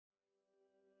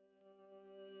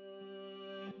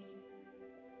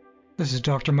This is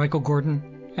Dr. Michael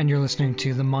Gordon, and you're listening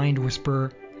to The Mind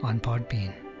Whisperer on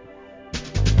Podbean.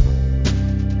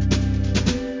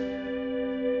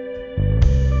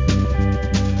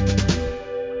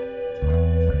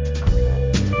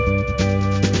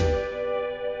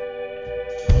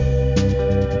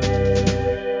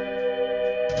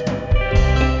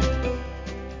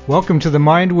 Welcome to The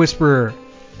Mind Whisperer.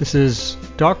 This is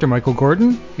Dr. Michael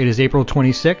Gordon. It is April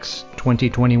 26,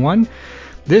 2021.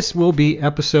 This will be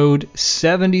episode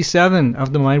 77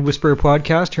 of the Mind Whisperer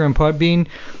podcast here on Podbean.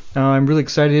 I'm really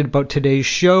excited about today's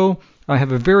show. I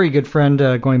have a very good friend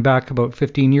going back about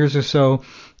 15 years or so.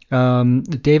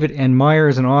 David N. Meyer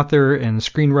is an author and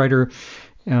screenwriter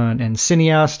and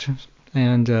cineast,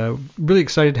 and really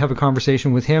excited to have a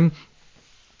conversation with him.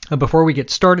 Before we get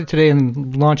started today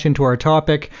and launch into our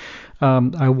topic,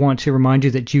 I want to remind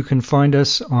you that you can find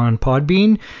us on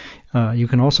Podbean. You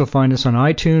can also find us on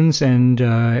iTunes and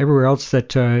everywhere else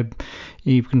that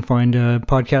you can find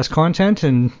podcast content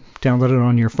and download it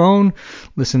on your phone,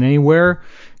 listen anywhere,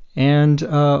 and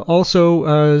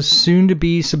also soon to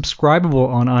be subscribable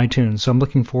on iTunes. So I'm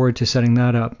looking forward to setting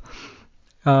that up.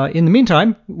 In the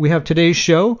meantime, we have today's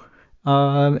show,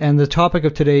 and the topic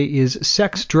of today is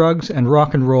sex, drugs, and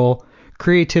rock and roll,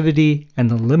 creativity, and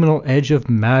the liminal edge of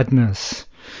madness.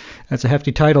 That's a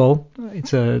hefty title.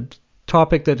 It's a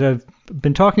topic that I've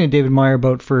been talking to David Meyer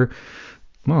about for,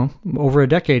 well, over a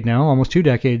decade now, almost 2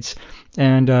 decades,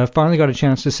 and finally got a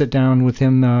chance to sit down with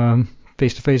him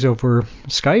face-to-face over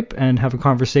Skype and have a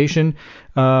conversation,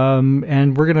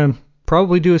 and we're going to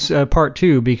probably do a part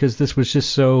 2 because this was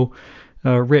just so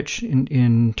rich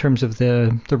in terms of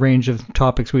the range of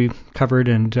topics we covered,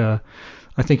 and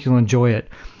I think you'll enjoy it.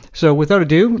 So without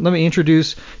ado, let me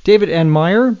introduce David N.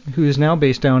 Meyer, who is now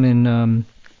based down in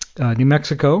New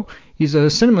Mexico. He's a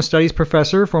cinema studies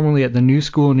professor, formerly at the New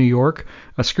School in New York,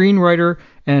 a screenwriter,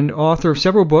 and author of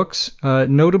several books,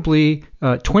 notably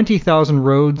 20,000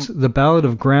 Roads, The Ballad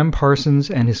of Gram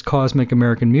Parsons and His Cosmic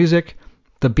American Music,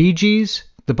 The Bee Gees,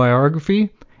 The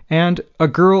Biography, and A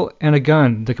Girl and a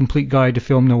Gun, The Complete Guide to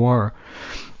Film Noir.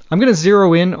 I'm going to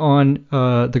zero in on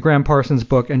the Gram Parsons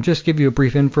book and just give you a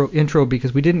brief intro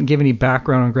because we didn't give any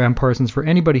background on Gram Parsons. For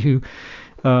anybody who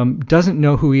doesn't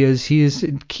know who he is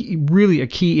really a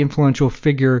key influential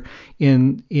figure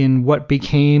in what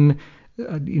became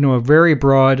a very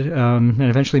broad and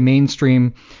eventually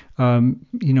mainstream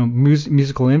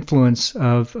musical influence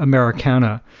of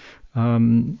Americana,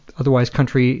 otherwise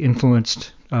country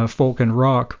influenced folk and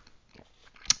rock.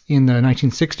 In the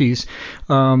 1960s,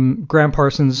 Gram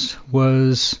Parsons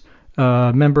was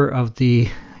a member of the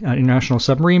International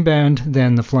Submarine Band,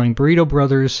 then the Flying Burrito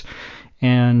Brothers,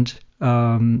 and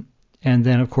then,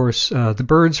 of course, the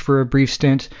Byrds for a brief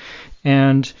stint,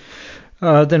 and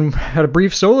then had a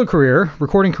brief solo career,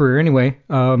 recording career anyway,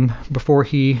 before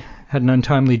he had an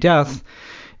untimely death.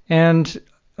 And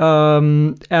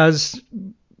as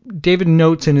David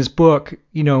notes in his book,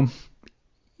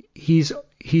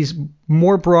 he's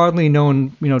more broadly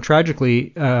known,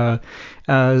 tragically,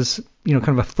 as kind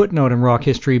of a footnote in rock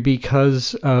history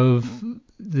because of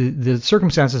the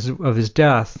circumstances of his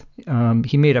death.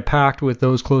 He made a pact with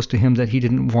those close to him that he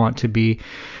didn't want to be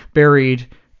buried.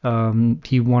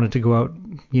 He wanted to go out,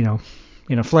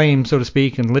 in a flame, so to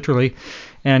speak, and literally.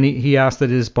 And he asked that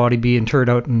his body be interred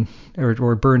out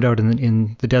or burned out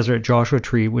in the desert at Joshua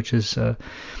Tree, which is in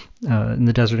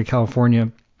the desert of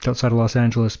California, outside of Los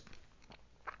Angeles.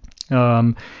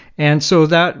 And so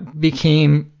that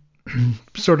became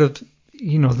sort of,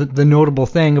 the notable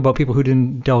thing about people who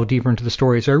didn't delve deeper into the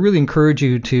story. So I really encourage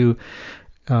you to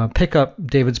pick up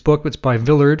David's book. It's by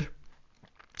Villard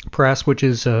Press, which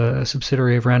is a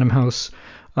subsidiary of Random House.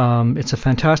 It's a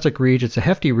fantastic read. It's a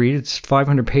hefty read. It's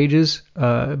 500 pages.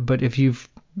 But if you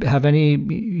have any,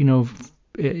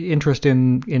 interest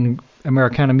in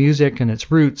Americana music and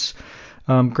its roots,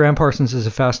 Gram Parsons is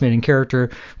a fascinating character.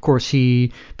 Of course,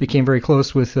 he became very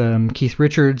close with Keith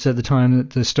Richards at the time that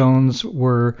the Stones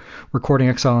were recording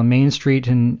Exile on Main Street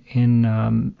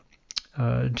in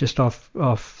just off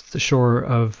the shore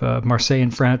of Marseille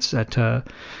in France at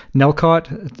Nelcott,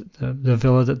 the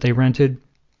villa that they rented.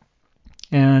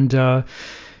 And,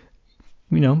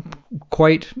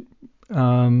 quite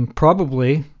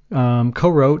probably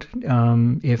co-wrote,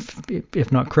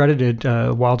 if not credited,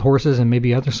 Wild Horses and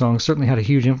maybe other songs. Certainly had a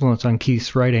huge influence on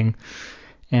Keith's writing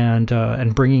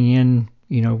and bringing in,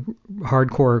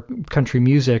 hardcore country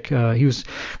music.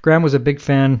 Gram was a big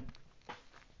fan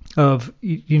of,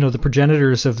 the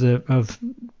progenitors of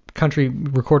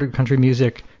recorded country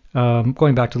music,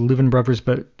 going back to the Louvin Brothers,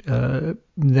 but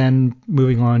then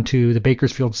moving on to the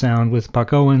Bakersfield sound with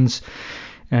Buck Owens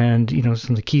and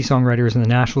some of the key songwriters in the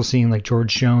Nashville scene like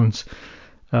George Jones,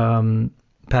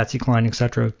 Patsy Cline,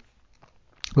 etc.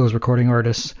 Those recording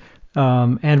artists,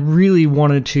 and really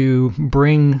wanted to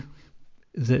bring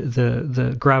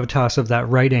the gravitas of that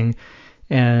writing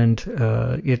and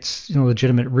its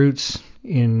legitimate roots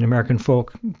in American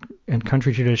folk and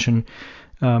country tradition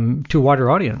to a wider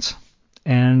audience.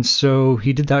 And so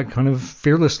he did that kind of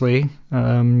fearlessly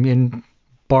in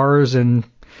bars and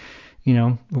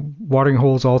watering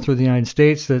holes all through the United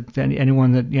States, that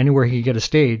anywhere he could get a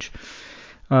stage.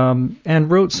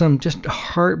 And wrote some just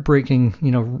heartbreaking,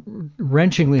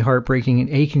 wrenchingly heartbreaking and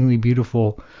achingly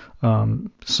beautiful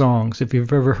songs. If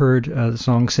you've ever heard the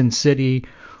song Sin City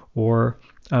or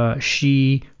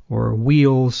She or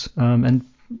Wheels, and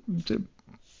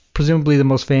presumably the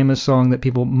most famous song that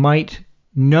people might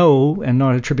know and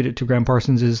not attribute it to Gram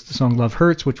Parsons is the song Love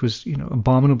Hurts, which was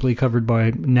abominably covered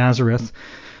by Nazareth.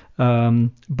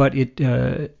 But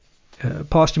it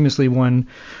posthumously won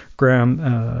Gram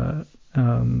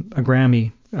a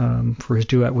Grammy for his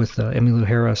duet with Emmylou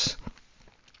Harris.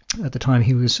 At the time,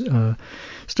 he was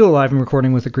still alive and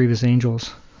recording with the Grievous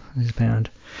Angels, his band.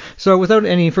 So without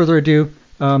any further ado,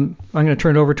 I'm going to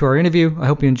turn it over to our interview. I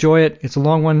hope you enjoy it. It's a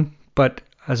long one, but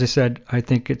as I said, I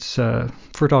think it's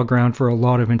fertile ground for a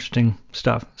lot of interesting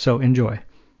stuff. So enjoy.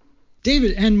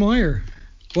 David and Meyer,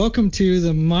 welcome to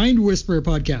the Mind Whisperer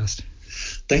podcast.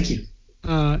 Thank you.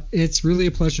 It's really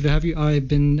a pleasure to have you. I've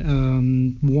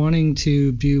been wanting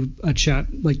to do a chat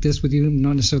like this with you,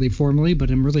 not necessarily formally,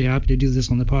 but I'm really happy to do this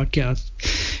on the podcast.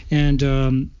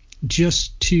 And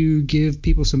just to give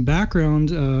people some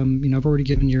background, I've already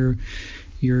given your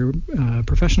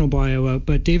professional bio out,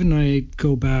 but David and I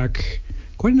go back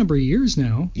quite a number of years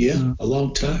now. Yeah, a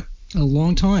long time. A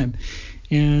long time.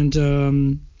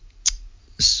 And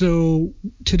so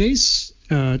today's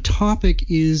topic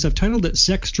is, I've titled it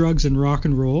Sex, Drugs, and Rock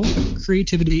and Roll,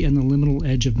 Creativity and the Liminal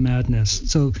Edge of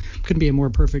Madness. So couldn't be a more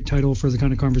perfect title for the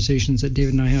kind of conversations that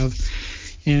David and I have.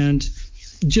 And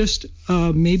just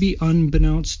maybe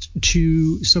unbeknownst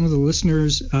to some of the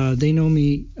listeners, they know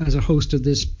me as a host of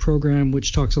this program,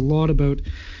 which talks a lot about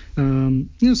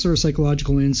sort of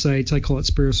psychological insights. I call it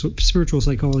spiritual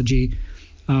psychology.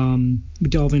 We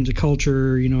delve into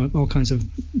culture, all kinds of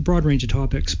broad range of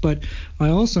topics. But I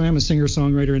also am a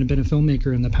singer-songwriter and have been a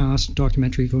filmmaker in the past,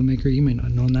 documentary filmmaker. You may not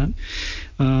have known that.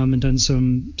 And done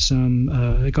some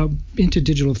I got into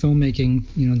digital filmmaking,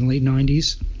 in the late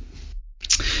 90s.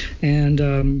 And,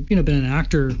 been an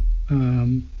actor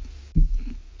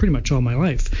pretty much all my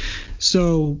life.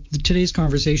 So today's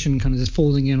conversation kind of is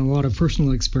folding in a lot of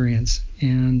personal experience.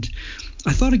 And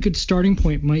I thought a good starting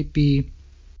point might be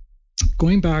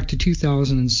going back to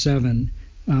 2007.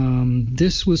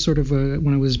 This was sort of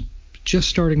when I was just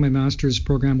starting my master's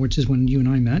program, which is when you and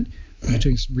I met. I was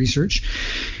doing some research.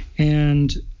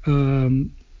 And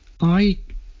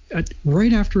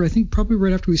right after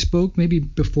we spoke, maybe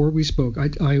before we spoke,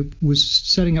 I was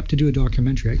setting up to do a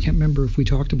documentary. I can't remember if we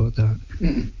talked about that.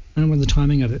 Mm-hmm. I don't know the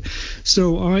timing of it.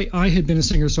 So I had been a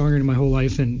singer-songwriter my whole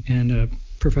life and a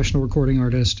professional recording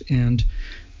artist, and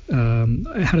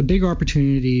I had a big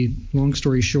opportunity, long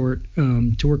story short,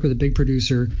 to work with a big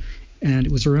producer, and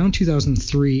it was around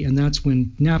 2003, and that's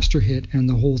when Napster hit and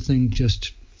the whole thing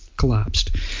just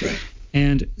collapsed. Right.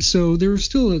 And so there was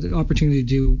still an opportunity to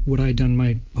do what I'd done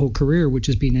my whole career, which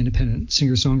is be an independent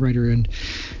singer-songwriter and,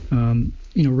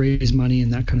 raise money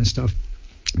and that kind of stuff.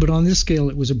 But on this scale,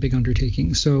 it was a big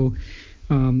undertaking. So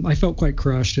I felt quite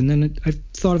crushed. And then I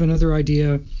thought of another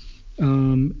idea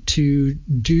to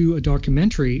do a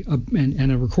documentary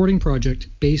and a recording project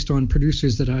based on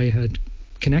producers that I had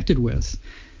connected with.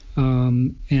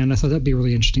 And I thought that'd be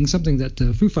really interesting, something that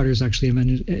the Foo Fighters actually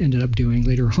ended up doing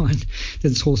later on.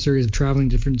 This whole series of traveling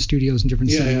to different studios and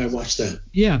different cities. Yeah, I watched that.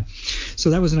 Yeah,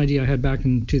 so that was an idea I had back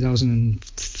in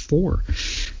 2004.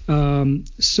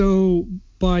 So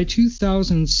by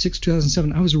 2006,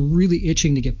 2007, I was really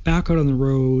itching to get back out on the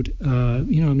road. I'm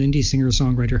an indie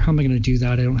singer-songwriter. How am I going to do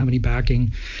that? I don't have any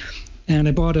backing. And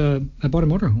I bought a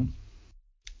motorhome.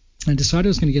 I decided I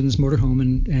was going to get in this motorhome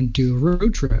and do a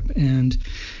road trip. And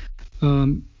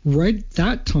right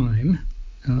that time,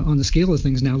 on the scale of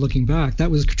things now, looking back,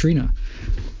 that was Katrina.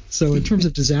 So in terms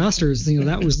of disasters,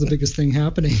 that was the biggest thing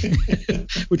happening,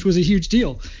 which was a huge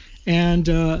deal. And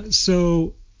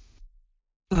so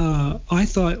I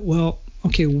thought, well,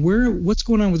 okay, what's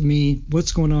going on with me?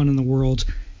 What's going on in the world?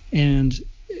 And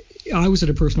I was at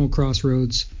a personal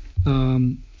crossroads.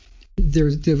 There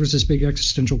was this big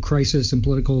existential crisis and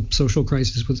political social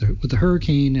crisis with the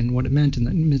hurricane and what it meant in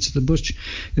the midst of the Bush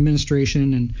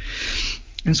administration,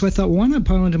 and so I thought, why not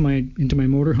pile into my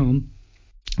motorhome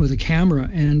with a camera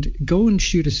and go and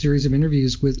shoot a series of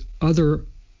interviews with other,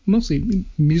 mostly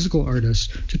musical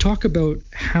artists, to talk about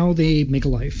how they make a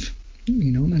life.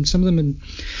 And some of them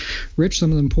rich,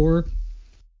 some of them poor.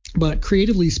 But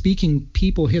creatively speaking,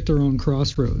 people hit their own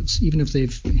crossroads, even if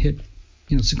they've hit,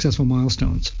 successful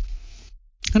milestones.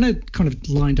 And I kind of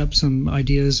lined up some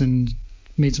ideas and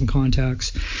made some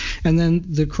contacts. And then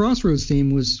the crossroads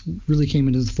theme really came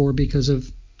into the fore because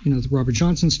of, the Robert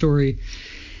Johnson story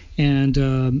and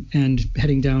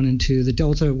heading down into the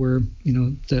Delta where,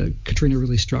 the Katrina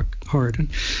really struck hard.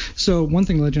 And so one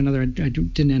thing led to another. I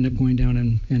didn't end up going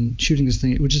down and shooting this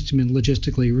thing. It would just have been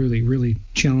logistically really, really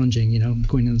challenging,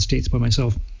 going to the States by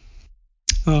myself.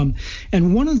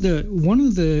 And one of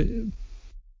the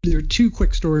there are two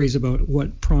quick stories about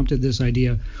what prompted this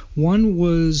idea. One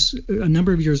was a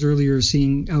number of years earlier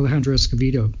seeing Alejandro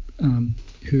Escovedo,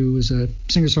 who was a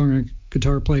singer-songwriter,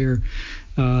 guitar player,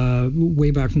 way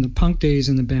back from the punk days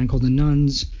in the band called the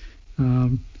Nuns,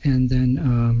 and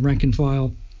then Rank and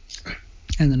File,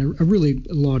 and then a really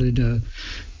lauded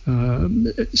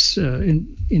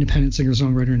independent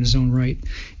singer-songwriter in his own right.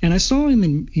 And I saw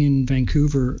him in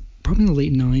Vancouver, probably in the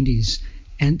late 90s.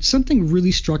 And something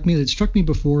really struck me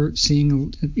before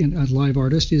seeing a live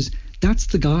artist is that's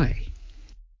the guy.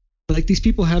 Like these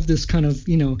people have this kind of,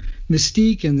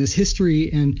 mystique and this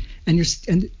history and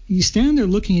you stand there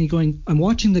looking and going, I'm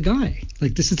watching the guy.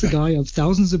 Like this is the guy of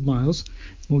thousands of miles.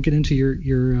 We'll get into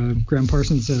your Gram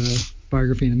Parsons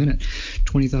biography in a minute,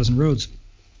 20,000 Roads.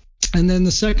 And then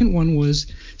the second one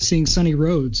was seeing Sonny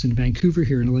Rhodes in Vancouver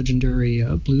here in a legendary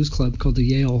blues club called the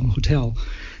Yale Hotel.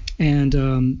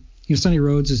 And Sonny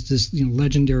Rhodes is this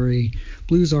legendary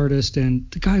blues artist, and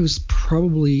the guy was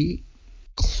probably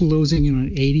closing in on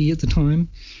 80 at the time,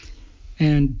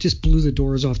 and just blew the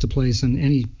doors off the place on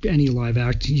any live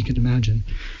act you can imagine.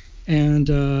 And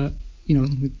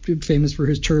famous for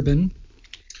his turban,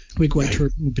 big white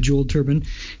turban, bejeweled turban,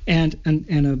 and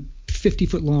a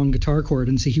 50-foot long guitar cord.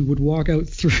 And so he would walk out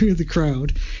through the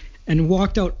crowd and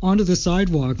walked out onto the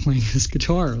sidewalk playing his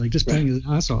guitar, like just playing his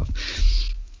ass off.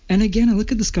 And again, I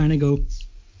look at this guy and I go,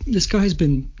 this guy's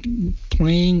been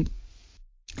playing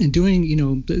and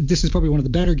doing, this is probably one of the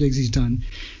better gigs he's done,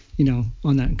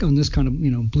 on this kind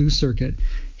of, blues circuit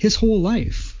his whole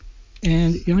life.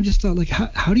 And, I just thought, like,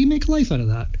 how do you make a life out of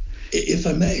that? If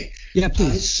I may. Yeah,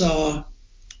 please. I saw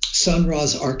Sun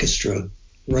Ra's orchestra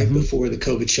right before the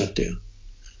COVID shutdown.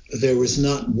 There was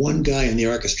not one guy in the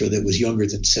orchestra that was younger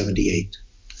than 78.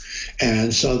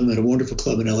 And saw them at a wonderful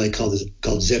club in LA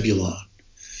called Zebulon.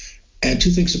 And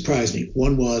two things surprised me.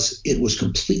 One was it was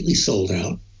completely sold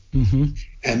out. Mm-hmm.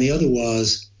 And the other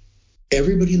was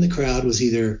everybody in the crowd was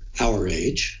either our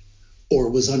age or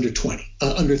was under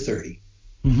 30.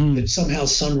 Mm-hmm. And somehow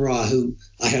Sun Ra, who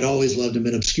I had always loved and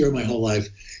been obscure my whole life,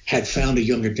 had found a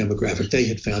younger demographic. They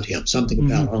had found him, something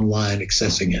about online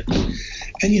accessing it.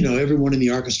 And, everyone in the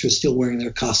orchestra is still wearing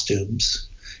their costumes,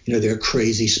 their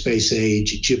crazy space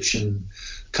age Egyptian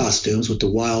costumes with the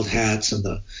wild hats and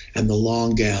the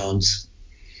long gowns.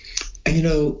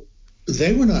 And,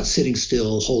 they were not sitting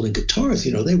still holding guitars.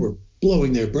 They were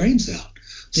blowing their brains out,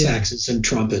 saxes and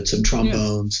trumpets and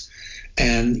trombones.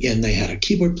 And they had a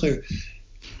keyboard player.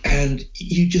 And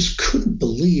you just couldn't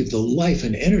believe the life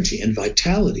and energy and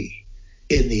vitality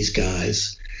in these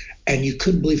guys. And you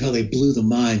couldn't believe how they blew the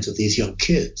minds of these young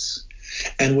kids.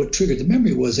 And what triggered the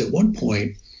memory was at one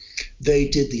point, they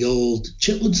did the old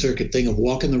Joplin circuit thing of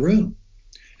walk in the room.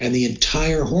 And the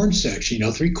entire horn section,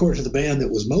 3/4 of the band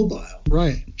that was mobile,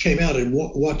 came out and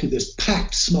walked through this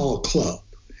packed small club.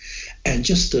 And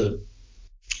just the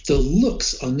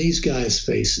looks on these guys'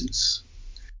 faces,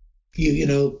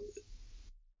 here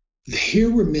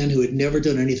were men who had never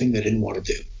done anything they didn't want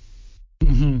to do.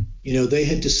 Mm-hmm. They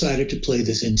had decided to play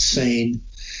this insane,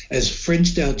 as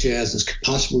fringed out jazz as could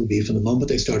possibly be from the moment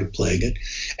they started playing it.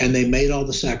 And they made all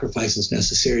the sacrifices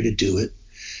necessary to do it.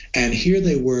 And here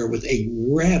they were with a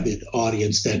rabid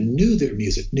audience that knew their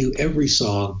music, knew every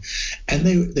song, and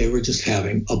they were just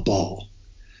having a ball.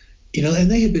 And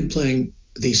they had been playing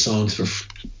these songs for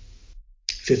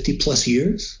 50 plus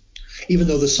years, even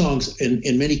though the songs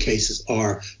in many cases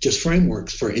are just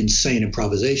frameworks for insane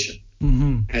improvisation.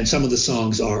 Mm-hmm. And some of the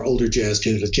songs are older jazz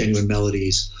tunes with genuine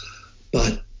melodies.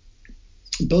 But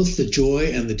both the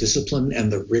joy and the discipline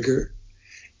and the rigor,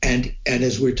 and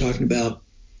as we're talking about,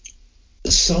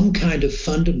 some kind of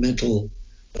fundamental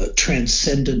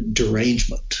transcendent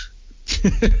derangement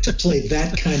to play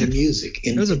that kind of music.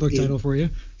 There's a book title for you.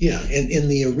 Yeah, in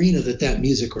the arena that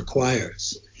music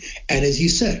requires. And as you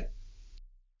said,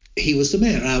 he was the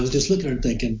man. And I was just looking at him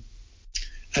thinking,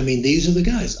 these are the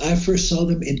guys. I first saw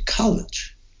them in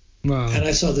college. Wow. And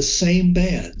I saw the same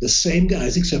band, the same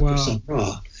guys, except Wow. for Sun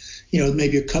Ra,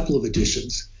 maybe a couple of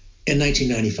additions in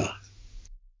 1995.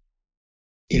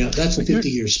 That's a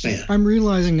 50-year span. I'm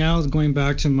realizing now, going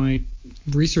back to my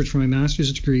research for my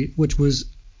master's degree, which was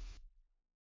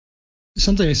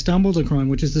something I stumbled upon,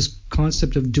 which is this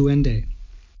concept of duende.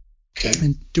 Okay.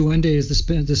 And duende is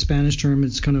the Spanish term.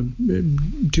 It's kind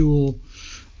of dual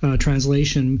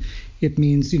translation. It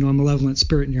means, a malevolent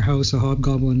spirit in your house, a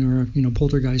hobgoblin or a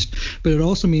poltergeist. But it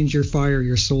also means your fire,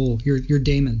 your soul, your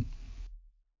daemon.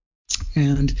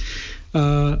 And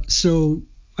so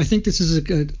I think this is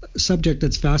a subject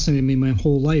that's fascinated me my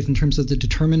whole life in terms of the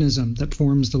determinism that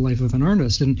forms the life of an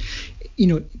artist. And,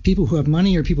 people who have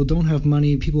money or people don't have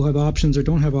money, people who have options or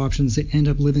don't have options, they end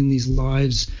up living these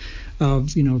lives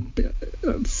of,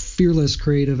 fearless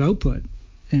creative output,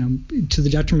 to the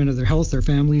detriment of their health, their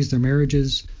families, their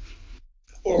marriages.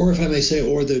 Or if I may say,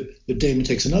 or the daemon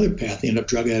takes another path. They end up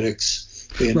drug addicts.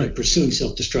 They end up pursuing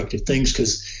self-destructive things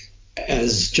because,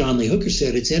 as John Lee Hooker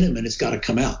said, it's in him and it's got to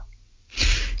come out.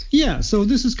 Yeah, so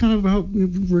this is kind of how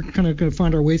we're kind of going to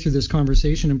find our way through this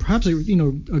conversation, and perhaps a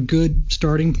good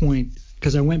starting point,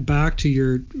 because I went back to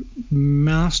your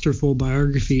masterful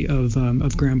biography of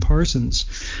Gram Parsons,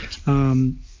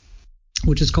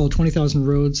 which is called 20,000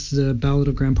 Roads: The Ballad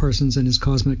of Gram Parsons and His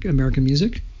Cosmic American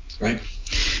Music. Right.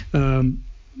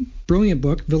 Brilliant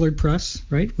book, Villard Press,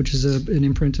 right, which is an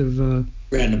imprint of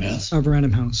Random House. Of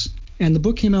Random House, and the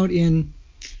book came out in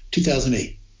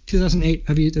 2008. 2008.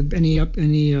 Have you any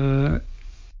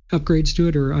upgrades to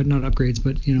it, or not upgrades,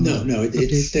 but No,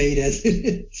 it stayed as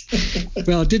it is.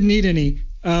 Well, it didn't need any.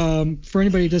 For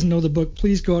anybody who doesn't know the book,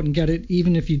 please go out and get it,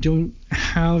 even if you don't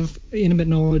have intimate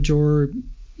knowledge or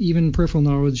even peripheral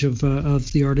knowledge of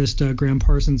the artist Gram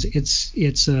Parsons.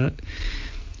 It's a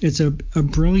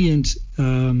brilliant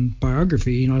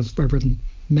biography. I've written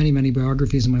many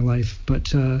biographies in my life,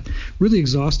 but really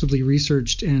exhaustively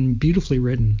researched and beautifully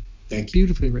written. Thank you.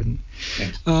 Beautifully written.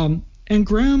 And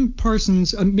Gram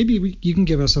Parsons, maybe you can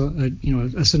give us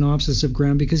a synopsis of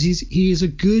Gram, because he is a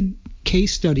good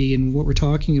case study in what we're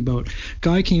talking about.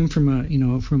 Guy came from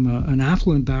an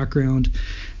affluent background,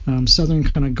 Southern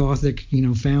kind of Gothic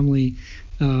family,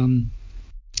 and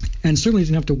certainly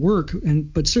didn't have to work,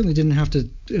 but certainly didn't have to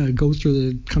go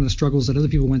through the kind of struggles that other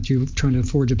people went through trying to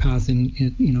forge a path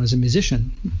in as a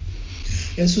musician.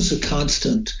 This was a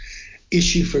constant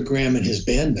issue for Gram and his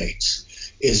bandmates,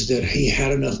 is that he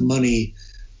had enough money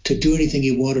to do anything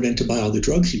he wanted and to buy all the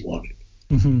drugs he wanted.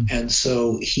 Mm-hmm. And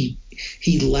so he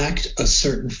lacked a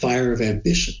certain fire of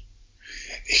ambition.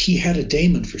 He had a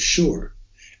daemon for sure,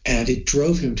 and it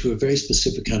drove him to a very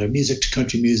specific kind of music, to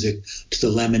country music, to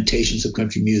the lamentations of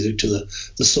country music, to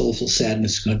the soulful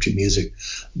sadness of country music.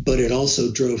 But it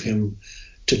also drove him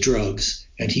to drugs,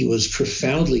 and he was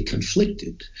profoundly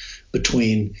conflicted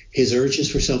between his urges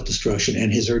for self-destruction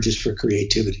and his urges for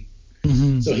creativity.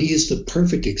 Mm-hmm. So he is the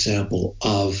perfect example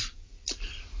of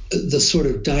the sort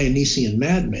of Dionysian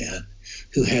madman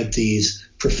who had these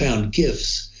profound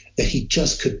gifts that he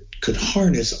just could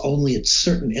harness only at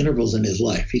certain intervals in his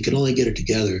life. He could only get it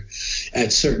together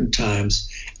at certain times.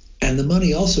 And the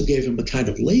money also gave him a kind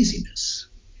of laziness.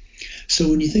 So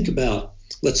when you think about,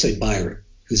 let's say, Byron,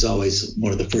 who's always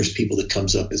one of the first people that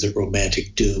comes up as a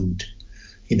romantic, doomed,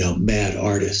 mad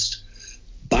artist,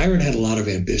 Byron had a lot of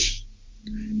ambition,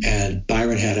 and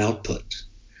Byron had output,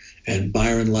 and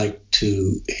Byron liked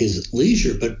to his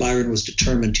leisure, but Byron was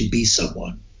determined to be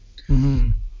someone.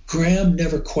 Mm-hmm. Gram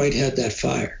never quite had that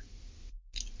fire,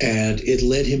 and it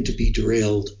led him to be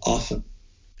derailed often.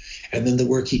 And then the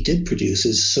work he did produce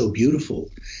is so beautiful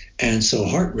and so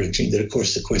heart-wrenching that, of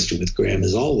course, the question with Gram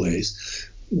is always,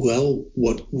 well,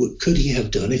 what could he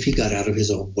have done if he got out of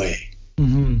his own way?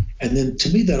 Mm-hmm. And then to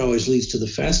me, that always leads to the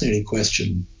fascinating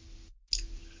question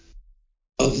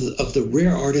of the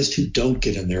rare artists who don't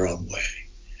get in their own way,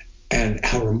 and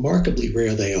how remarkably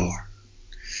rare they are.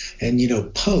 And,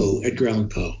 Poe, Edgar Allan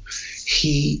Poe,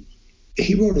 he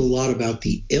wrote a lot about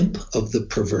the imp of the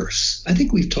perverse. I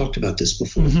think we've talked about this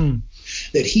before, mm-hmm.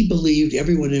 that he believed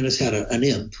everyone in us had an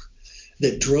imp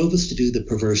that drove us to do the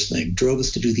perverse thing, drove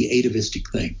us to do the atavistic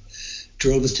thing,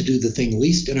 drove us to do the thing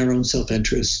least in our own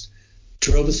self-interest,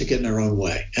 drove us to get in our own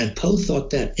way. And Poe thought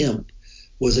that imp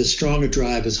was as strong a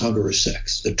drive as hunger or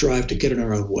sex, the drive to get in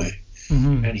our own way.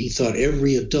 Mm-hmm. And he thought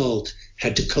every adult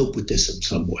had to cope with this in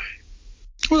some way.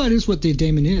 Well, that is what the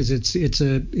daemon is. It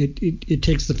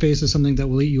takes the face of something that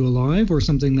will eat you alive, or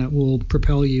something that will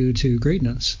propel you to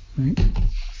greatness, right?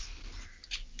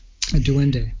 A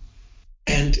duende.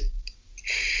 And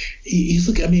you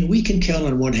look, we can count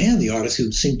on one hand the artists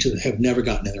who seem to have never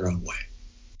gotten in their own way.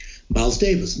 Miles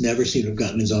Davis never seemed to have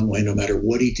gotten his own way no matter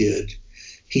what he did.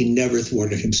 He never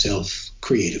thwarted himself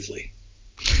creatively.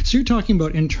 So you're talking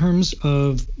about in terms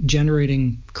of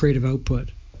generating creative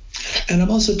output. And I'm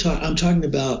also I'm talking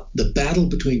about the battle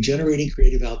between generating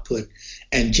creative output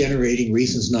and generating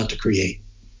reasons not to create.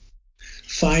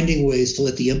 Finding ways to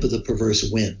let the imp of the perverse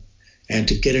win and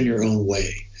to get in your own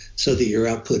way so that your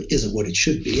output isn't what it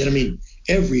should be. And I mean,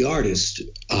 every artist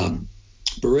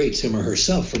berates him or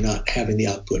herself for not having the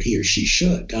output he or she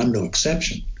should. I'm no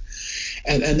exception.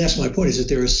 And that's my point, is that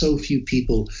there are so few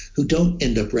people who don't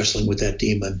end up wrestling with that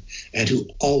demon and who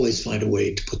always find a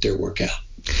way to put their work out.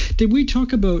 Did we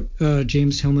talk about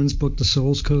James Hillman's book, The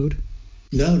Soul's Code?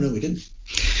 No, we didn't.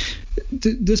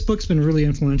 This book's been really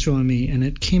influential on me, and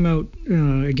it came out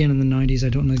again in the 90s. I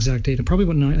don't know the exact date. Probably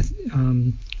about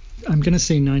I'm going to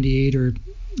say 98 or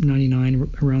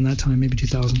 99, around that time, maybe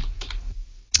 2000.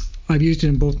 I've used it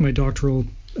in both my doctoral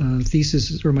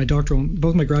thesis, or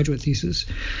both my graduate theses.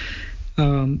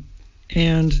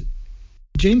 And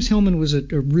James Hillman was a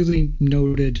really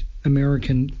noted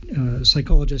American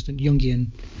psychologist and Jungian,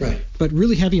 right, but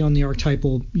really heavy on the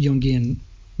archetypal Jungian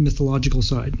mythological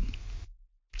side,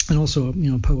 and also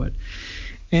a poet.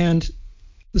 And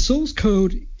The Soul's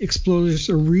Code explores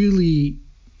a really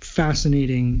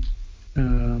fascinating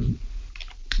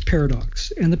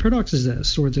paradox, and the paradox is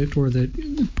this, or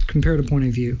the comparative point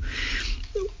of view.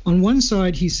 On one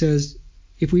side, he says,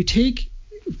 if we take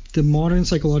the modern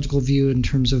psychological view in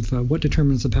terms of what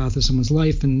determines the path of someone's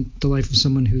life and the life of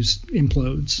someone who's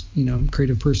implodes,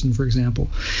 creative person, for example,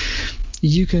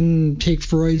 you can take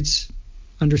Freud's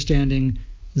understanding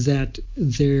that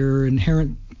their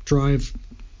inherent drive,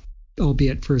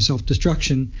 albeit for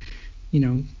self-destruction,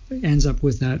 ends up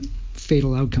with that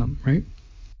fatal outcome, right?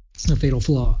 It's a fatal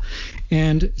flaw.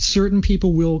 And certain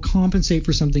people will compensate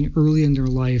for something early in their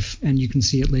life, and you can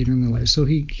see it later in their life. So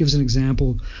he gives an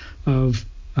example of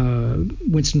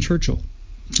Winston Churchill.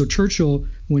 So Churchill,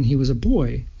 when he was a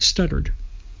boy, stuttered.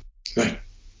 Right.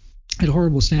 Had a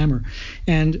horrible stammer.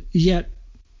 And yet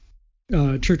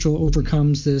Churchill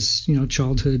overcomes this,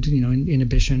 childhood,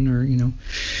 inhibition or,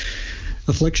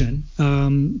 affliction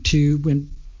to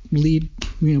lead,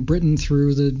 Britain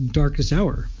through the darkest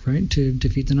hour, right, to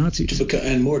defeat the Nazis.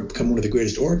 Become one of the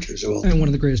greatest orators of all time. And one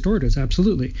of the greatest orators,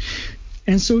 absolutely.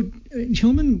 And so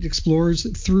Hillman explores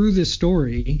through this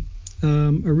story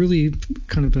a really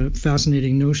kind of a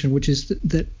fascinating notion, which is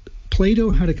that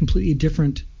Plato had a completely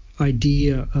different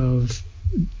idea of,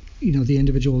 the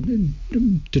individual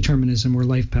determinism or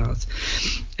life path.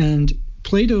 And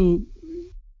Plato's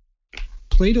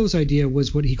idea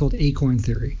was what he called acorn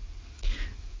theory,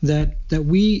 that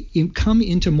we come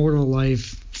into mortal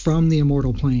life from the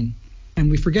immortal plane, and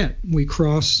we forget. We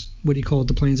cross what he called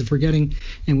the planes of forgetting,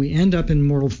 and we end up in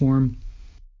mortal form.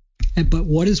 But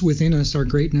what is within us, our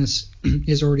greatness,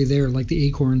 is already there, like the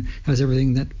acorn has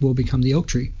everything that will become the oak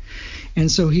tree.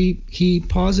 And so he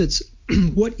posits,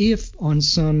 what if on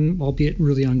some, albeit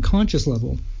really unconscious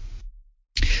level,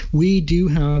 we do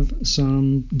have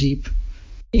some deep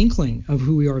inkling of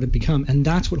who we are to become, and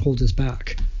that's what holds us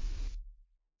back.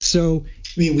 So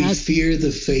we fear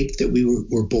the fate that we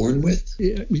were born with?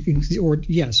 Or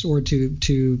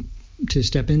to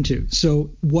step into. So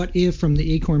what if, from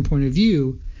the acorn point of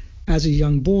view, as a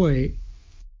young boy,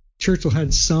 Churchill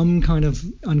had some kind of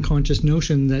unconscious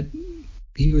notion that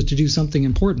he was to do something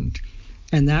important,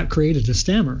 and that created a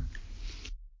stammer,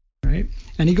 right?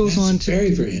 And he goes on to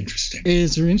very, very interesting.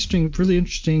 It's an really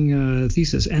interesting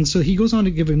thesis, and so he goes on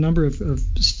to give a number of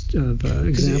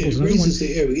examples. It raises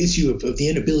the issue of the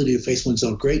inability to face one's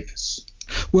own greatness.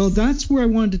 Well, that's where I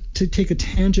wanted to take a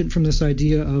tangent from this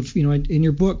idea of, in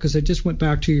your book, because I just went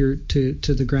back to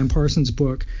the Gram Parsons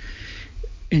book,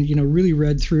 and really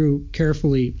read through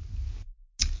carefully,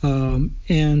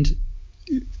 and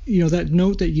that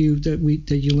note that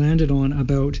you landed on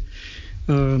about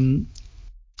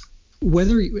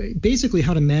whether basically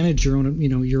how to manage your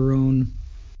own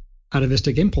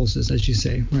atavistic impulses, as you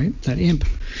say, right? That imp.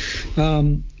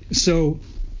 So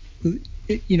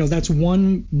that's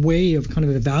one way of kind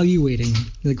of evaluating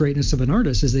the greatness of an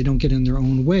artist, is they don't get in their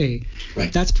own way.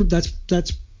 Right. That's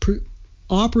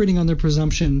operating on the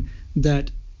presumption that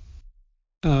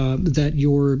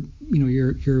your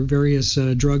various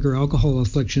drug or alcohol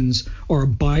afflictions are a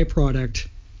byproduct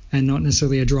and not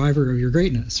necessarily a driver of your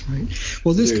greatness, right?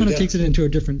 Well, this kind of takes it into a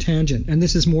different tangent, and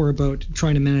this is more about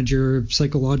trying to manage your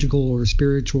psychological or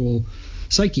spiritual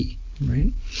psyche,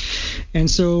 right? And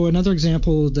so another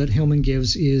example that Hillman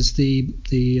gives is the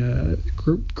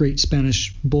great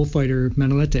Spanish bullfighter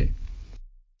Manolete.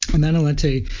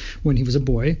 Manolete, when he was a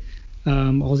boy,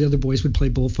 all the other boys would play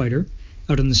bullfighter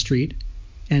out on the street,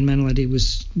 And Manueletti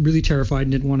was really terrified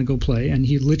and didn't want to go play, and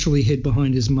he literally hid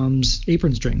behind his mom's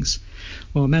apron strings.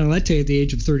 Well, Manueletti, at the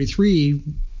age of 33,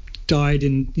 died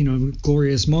in a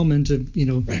glorious moment of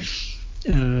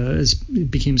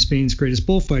became Spain's greatest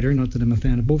bullfighter. Not that I'm a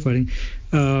fan of bullfighting,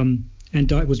 and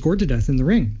was gored to death in the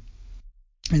ring.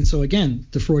 And so again,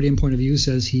 the Freudian point of view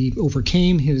says he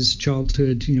overcame his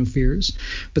childhood, fears,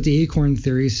 but the acorn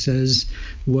theory says,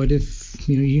 what if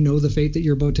you know the fate that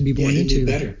you're about to be born into? He knew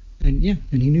better. And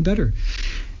he knew better.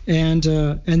 And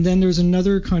then there's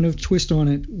another kind of twist on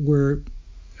it where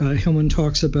Hillman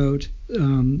talks about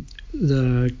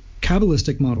the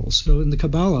Kabbalistic models. So in the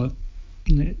Kabbalah,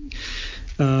 in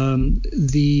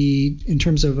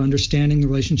terms of understanding the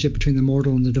relationship between the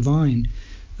mortal and the divine,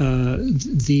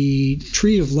 the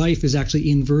tree of life is actually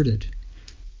inverted.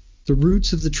 The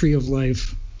roots of the tree of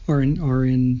life are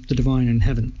in the divine in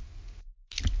heaven,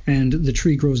 and the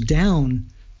tree grows down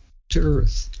to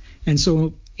earth. And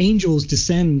so angels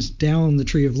descend down the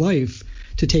tree of life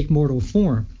to take mortal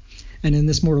form. And in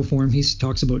this mortal form, he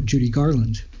talks about Judy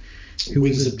Garland.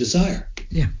 Wings of desire.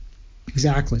 Yeah,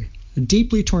 exactly. A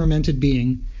deeply tormented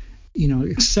being,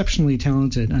 exceptionally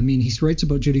talented. I mean, he writes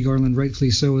about Judy Garland, rightfully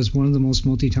so, as one of the most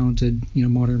multi-talented,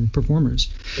 modern performers.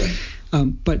 Right.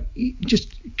 But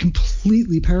just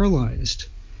completely paralyzed,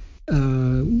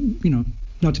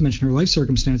 not to mention her life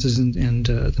circumstances and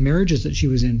the marriages that she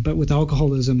was in, but with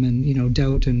alcoholism and,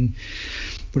 doubt and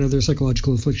what other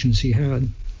psychological afflictions she had.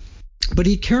 But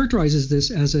he characterizes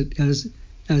this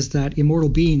as that immortal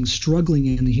being struggling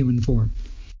in the human form.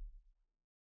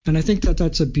 And I think that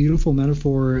that's a beautiful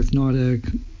metaphor, if not a,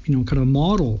 kind of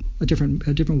model, a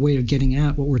different way of getting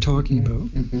at what we're talking about.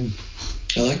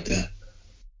 Mm-hmm. I like that.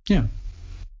 Yeah.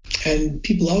 And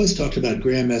people always talked about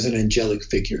Gram as an angelic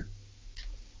figure.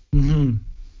 Mm-hmm.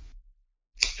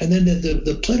 And then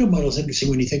the Plato model is interesting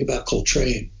when you think about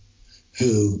Coltrane,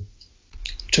 who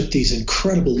took these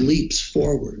incredible leaps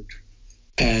forward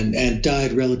and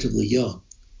died relatively young.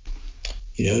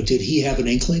 Did he have an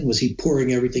inkling? Was he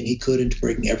pouring everything he could into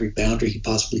breaking every boundary he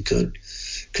possibly could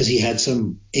because he had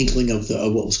some inkling of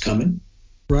what was coming?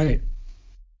 Right.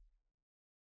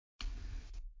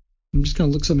 I'm just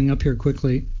going to look something up here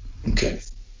quickly. Okay.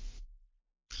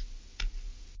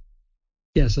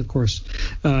 Yes, of course.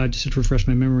 Just to refresh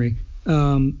my memory.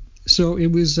 So it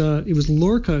was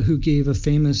Lorca who gave a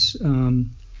famous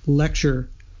lecture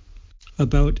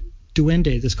about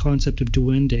duende, this concept of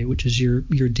duende, which is your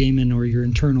daemon or your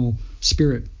internal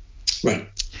spirit. Right.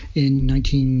 In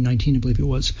 1919, I believe it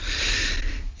was.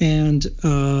 And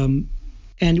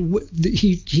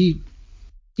he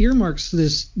earmarks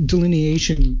this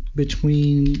delineation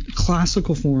between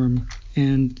classical form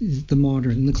and the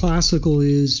modern. And the classical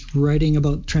is writing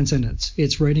about transcendence.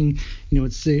 It's writing,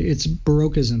 it's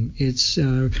Baroquism. It's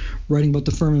writing about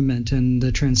the firmament and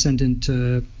the transcendent.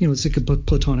 It's like a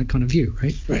Platonic kind of view,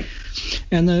 right? Right.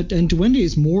 And duende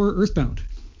is more earthbound.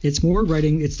 It's more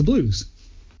writing. It's the blues.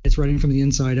 It's writing from the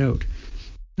inside out.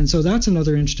 And so that's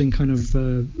another interesting kind of,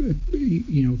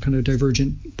 kind of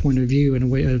divergent point of view and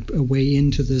a way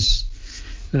into this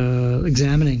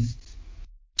examining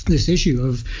this issue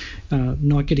of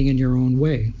not getting in your own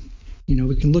way.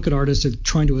 We can look at artists as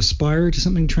trying to aspire to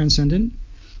something transcendent.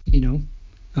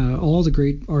 All the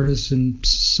great artists in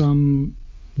some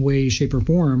way, shape, or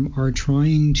form are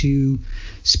trying to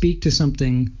speak to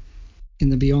something in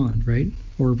the beyond, right?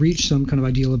 Or reach some kind of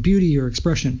ideal of beauty or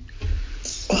expression.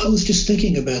 I was just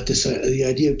thinking about this, the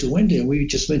idea of duende, and we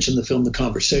just mentioned the film The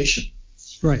Conversation.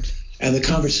 Right. And The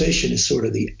Conversation is sort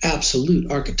of the absolute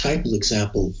archetypal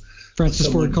example. Francis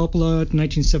Ford Coppola,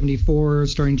 1974,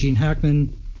 starring Gene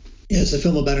Hackman. Yeah, it's a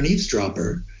film about an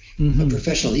eavesdropper, a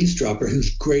professional eavesdropper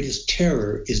whose greatest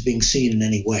terror is being seen in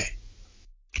any way.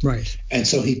 Right. And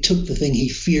so he took the thing he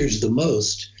fears the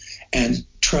most and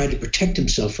tried to protect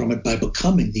himself from it by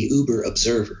becoming the uber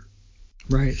observer.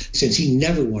 Right. Since he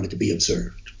never wanted to be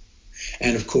observed.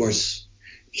 And of course,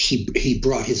 he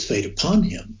brought his fate upon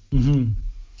him.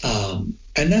 Mm-hmm.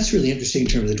 And that's really interesting in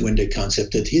terms of the duende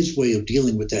concept, that his way of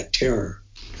dealing with that terror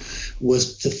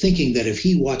was the thinking that if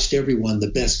he watched everyone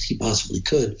the best he possibly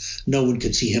could, no one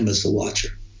could see him as the watcher.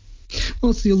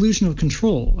 Well, it's the illusion of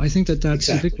control. I think that's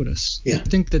exactly. ubiquitous. Yeah. I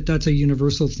think that's a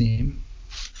universal theme,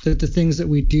 that the things that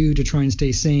we do to try and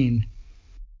stay sane,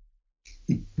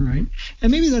 right?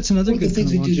 And maybe that's another good the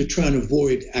things kind we do to try and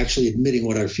avoid actually admitting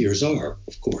what our fears are,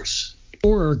 of course.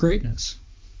 Or our greatness.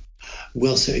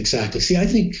 Well said, exactly. See, I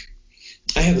think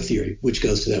I have a theory which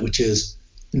goes to that, which is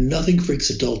nothing freaks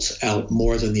adults out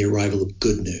more than the arrival of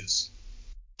good news.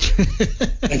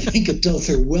 I think adults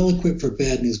are well equipped for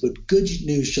bad news, but good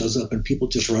news shows up and people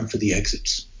just run for the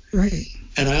exits. Right.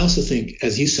 And I also think,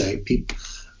 as you say,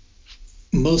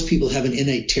 most people have an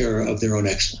innate terror of their own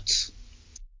excellence.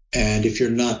 And if you're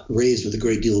not raised with a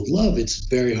great deal of love, it's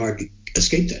very hard to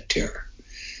escape that terror.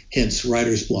 Hence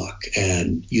writer's block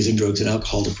and using drugs and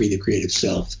alcohol to free the creative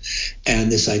self.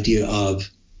 And this idea of,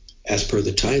 as per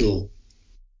the title,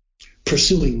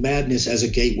 pursuing madness as a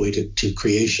gateway to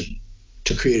creation,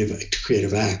 to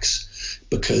creative acts,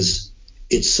 because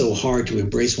it's so hard to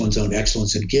embrace one's own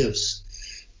excellence and gifts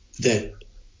that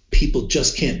people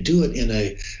just can't do it in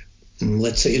a,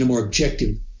 let's say, in a more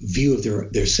objective view of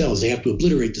their selves. They have to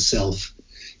obliterate the self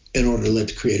in order to let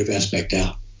the creative aspect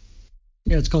out.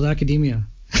 Yeah, it's called academia.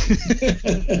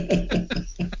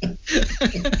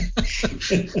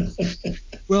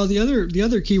 Well, the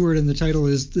other keyword in the title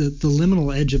is the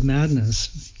liminal edge of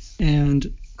madness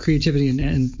and creativity and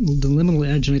the liminal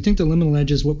edge. And I think the liminal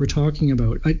edge is what we're talking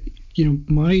about.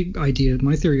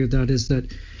 My theory of that is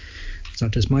that it's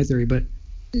not just my theory, but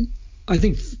I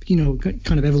think,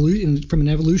 kind of evolution from an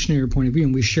evolutionary point of view,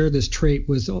 and we share this trait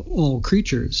with all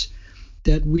creatures,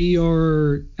 that we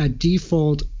are at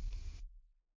default,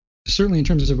 certainly in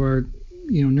terms of our,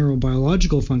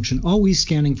 neurobiological function, always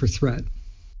scanning for threat.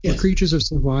 Yes. We're creatures of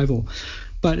survival.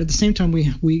 But at the same time,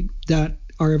 we that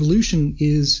our evolution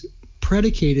is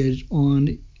predicated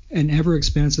on an ever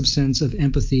expansive sense of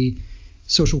empathy,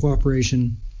 social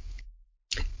cooperation,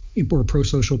 or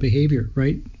pro-social behavior,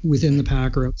 right, within the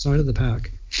pack or outside of the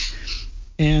pack.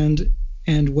 And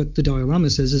what the Dalai Lama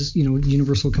says is,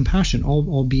 universal compassion.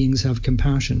 All beings have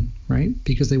compassion, right,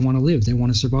 because they want to live, they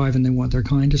want to survive, and they want their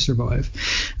kind to survive.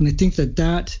 And I think that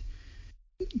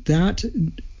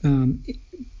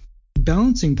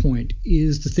balancing point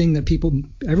is the thing that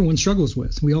everyone struggles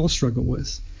with. We all struggle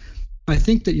with. I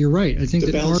think that you're right. I think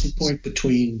the balancing point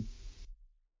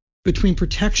between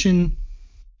protection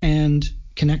and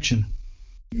connection.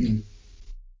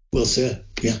 Well said.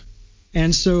 Yeah.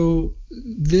 And so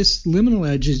this liminal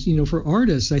edge is, for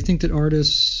artists, I think that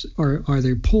artists are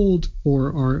they pulled or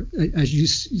are, as you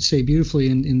say beautifully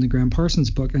in the Gram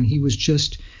Parsons book, and he was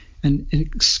just an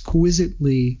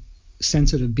exquisitely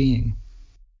sensitive being.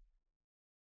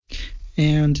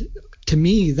 And to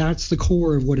me, that's the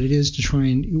core of what it is to try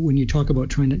and, when you talk about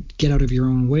trying to get out of your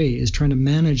own way, is trying to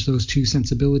manage those two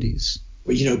sensibilities.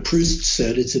 Well, Proust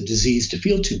said it's a disease to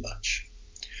feel too much.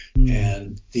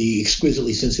 And the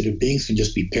exquisitely sensitive beings can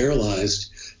just be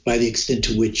paralyzed by the extent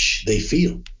to which they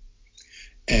feel.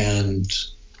 And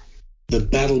the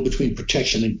battle between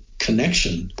protection and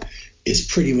connection is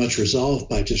pretty much resolved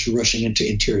by just rushing into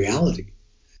interiority,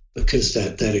 because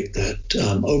that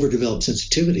overdeveloped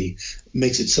sensitivity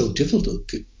makes it so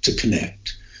difficult to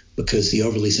connect, because the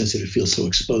overly sensitive feels so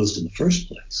exposed in the first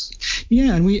place.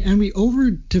 Yeah, and we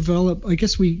overdevelop. I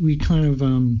guess we kind of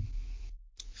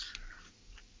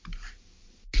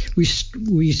we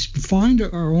find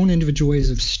our own individual ways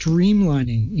of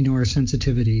streamlining, our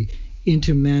sensitivity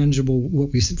into manageable,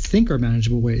 what we think are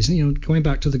manageable ways. Going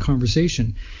back to the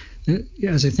conversation,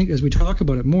 as we talk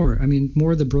about it more,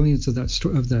 more of the brilliance of that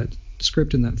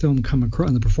script and that film come across,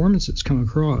 and the performances come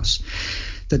across,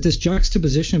 that this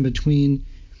juxtaposition between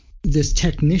this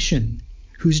technician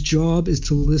whose job is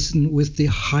to listen with the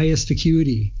highest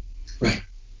acuity, right,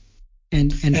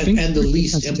 and the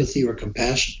least empathy or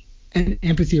compassion. And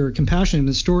empathy or compassion in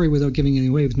the story, without giving any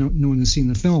away, if no one has seen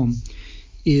the film,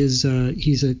 is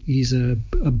he's a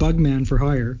bug man for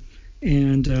hire,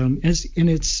 and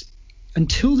it's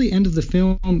until the end of the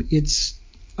film,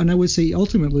 and I would say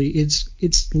ultimately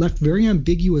it's left very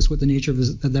ambiguous what the nature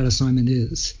of that assignment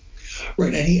is.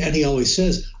 Right, and he always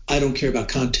says, I don't care about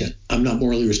content. I'm not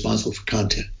morally responsible for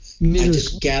content. I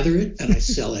just gather it and I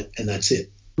sell it, and that's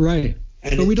it. Right,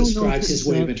 and but it describes his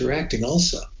way of interacting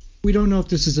also. We don't know if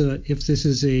this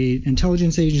is a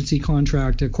intelligence agency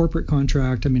contract, a corporate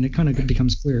contract. It kind of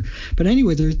becomes clear. But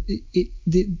anyway,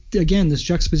 again, this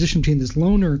juxtaposition between this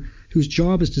loner whose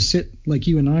job is to sit like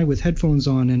you and I with headphones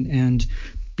on and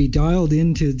be dialed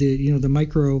into the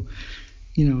micro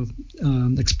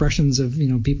expressions of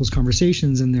people's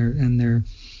conversations and their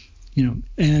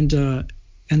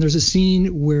and there's a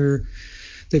scene where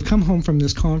they've come home from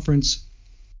this conference,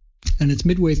 and it's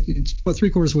about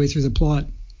 3/4 way through the plot.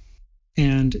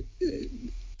 And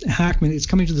Hackman, it's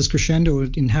coming to this crescendo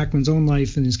in Hackman's own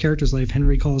life and his character's life,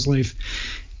 Henry Call's life,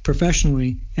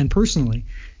 professionally and personally.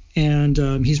 And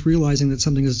he's realizing that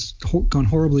something has gone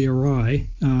horribly awry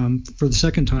for the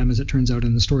second time, as it turns out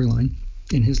in the storyline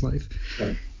in his life.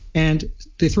 Right. And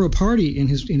they throw a party in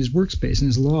his workspace, in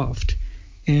his loft.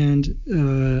 And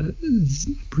who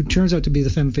turns out to be the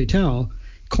femme fatale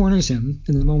corners him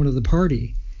in the moment of the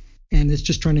party. And it's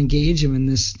just trying to engage him in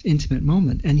this intimate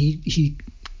moment. And he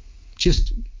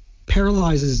just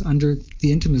paralyzes under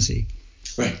the intimacy.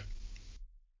 Right.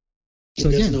 He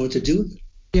doesn't know what to do with it.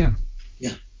 Yeah.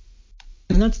 Yeah.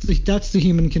 And that's the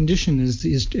human condition is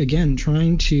again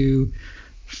trying to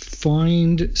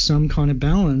find some kind of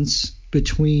balance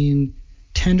between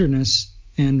tenderness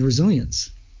and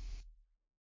resilience,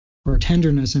 or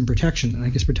tenderness and protection. And I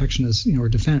guess protection is, or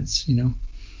defense,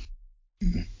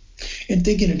 Mm-hmm. And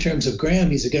thinking in terms of Gram,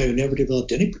 he's a guy who never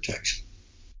developed any protection.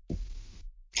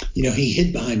 He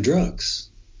hid behind drugs,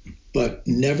 but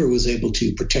never was able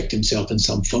to protect himself in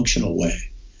some functional way.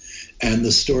 And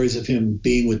the stories of him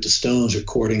being with the Stones or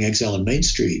courting Exile on Main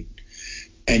Street,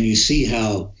 and you see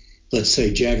how, let's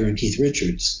say, Jagger and Keith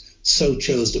Richards so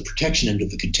chose the protection end of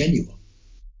the continuum,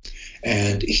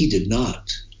 and he did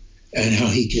not, and how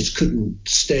he just couldn't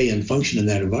stay and function in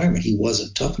that environment. He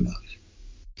wasn't tough enough.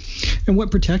 And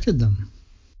what protected them?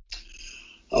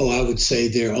 Oh, I would say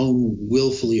their own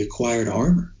willfully acquired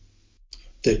armor.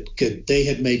 That they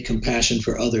had made compassion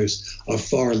for others a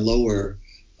far lower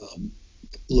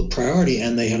priority,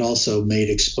 and they had also made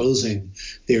exposing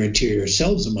their interior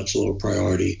selves a much lower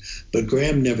priority. But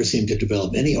Gram never seemed to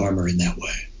develop any armor in that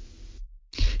way.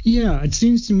 Yeah, it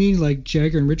seems to me like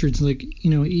Jagger and Richards,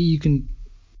 you can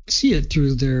see it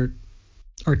through their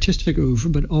artistic oeuvre,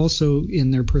 but also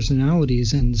in their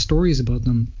personalities and the stories about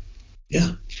them.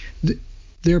 Yeah.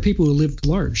 There are people who lived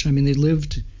large. I mean, they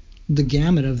lived the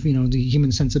gamut of, the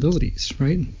human sensibilities,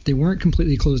 right? They weren't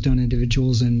completely closed down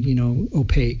individuals and,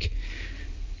 opaque,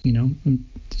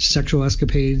 sexual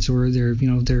escapades or their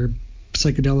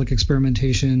psychedelic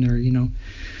experimentation or,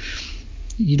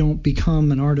 you don't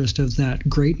become an artist of that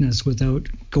greatness without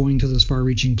going to those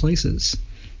far-reaching places.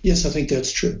 Yes, I think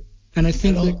that's true. And I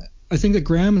think that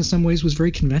Gram in some ways was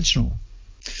very conventional.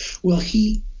 Well,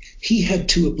 he had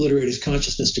to obliterate his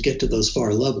consciousness to get to those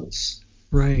far levels.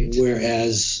 Right.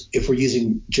 Whereas if we're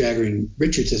using Jagger and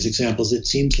Richards as examples, it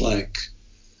seems like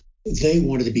they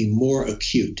wanted to be more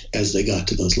acute as they got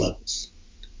to those levels.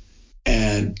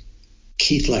 And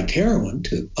Keith liked heroin,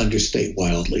 to understate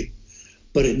wildly,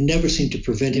 but it never seemed to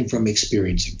prevent him from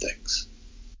experiencing things.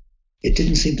 It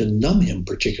didn't seem to numb him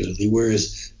particularly,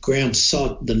 whereas Gram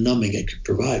sought the numbing it could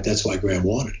provide. That's why Gram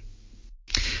wanted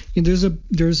it.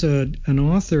 There's an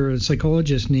author, a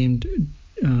psychologist named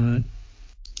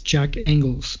Jack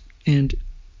Engels, and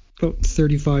about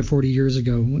 35, 40 years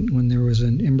ago, when there was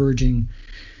an emerging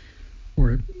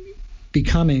or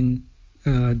becoming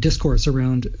discourse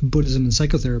around Buddhism and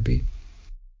psychotherapy,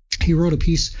 he wrote a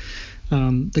piece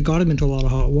that got him into a lot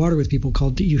of hot water with people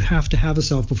called "You Have to Have a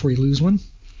Self Before You Lose One."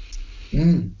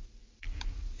 Mm.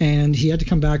 And he had to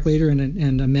come back later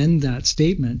and amend that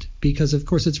statement because, of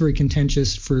course, it's very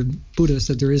contentious for Buddhists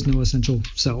that there is no essential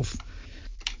self.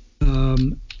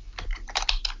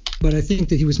 But I think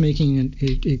that he was making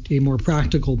a more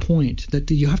practical point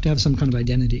that you have to have some kind of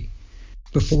identity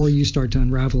before you start to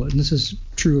unravel it. And this is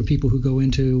true of people who go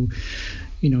into,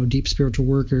 deep spiritual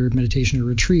work or meditation or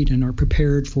retreat and are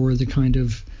prepared for the kind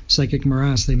of psychic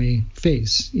morass they may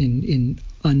face in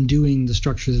undoing the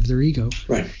structures of their ego.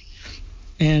 Right.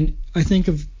 And I think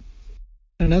of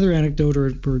another anecdote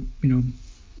or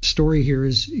story here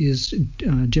is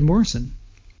Jim Morrison.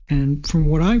 And from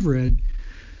what I've read,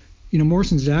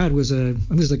 Morrison's dad was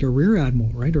like a rear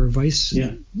admiral, right, or a vice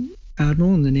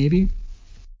admiral in the Navy.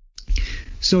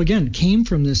 So again, came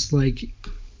from this like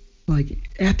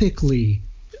epically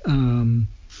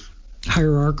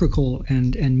hierarchical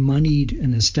and moneyed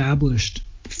and established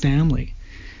family,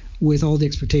 with all the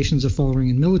expectations of following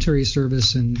in military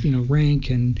service and rank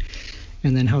and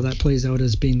then how that plays out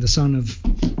as being the son of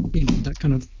that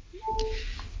kind of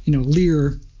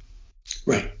Lear.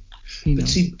 Right. But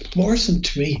see, Morrison,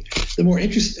 to me, the more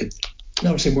interesting,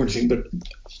 not to say more interesting, but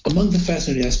among the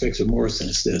fascinating aspects of Morrison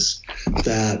is this,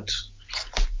 that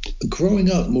growing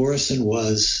up, Morrison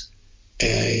was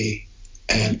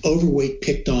an overweight,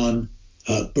 picked on,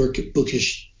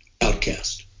 bookish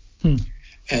outcast.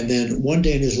 And then one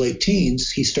day in his late teens,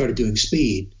 he started doing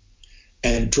speed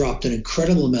and dropped an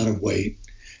incredible amount of weight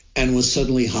and was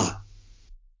suddenly hot.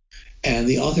 And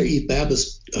the author Eve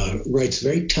Babas writes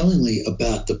very tellingly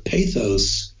about the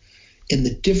pathos in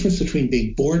the difference between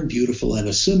being born beautiful and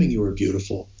assuming you are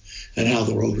beautiful and how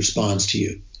the world responds to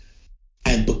you,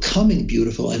 and becoming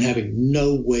beautiful and having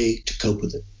no way to cope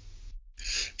with it.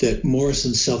 That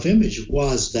Morrison's self-image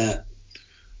was that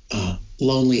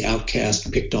lonely,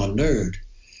 outcast, picked-on nerd,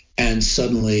 and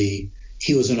suddenly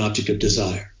he was an object of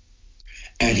desire.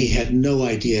 And he had no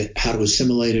idea how to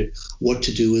assimilate it, what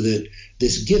to do with it.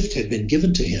 This gift had been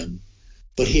given to him,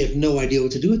 but he had no idea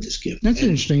what to do with this gift. That's an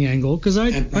interesting angle, because I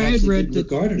had read that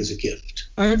regarded as a gift.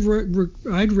 I'd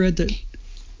read that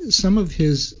some of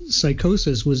his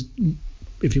psychosis was,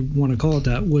 if you want to call it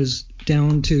that, was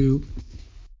down to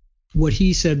what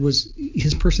he said was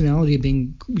his personality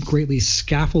being greatly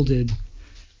scaffolded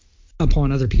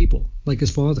upon other people, like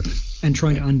his father, and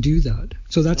trying to undo that.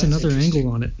 So that's another angle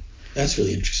on it. That's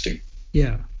really interesting.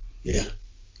 Yeah. Yeah.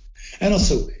 And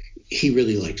also, he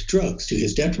really liked drugs to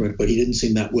his detriment, but he didn't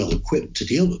seem that well equipped to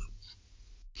deal with them.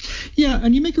 Yeah,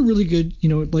 and you make a really good,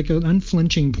 like an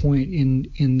unflinching point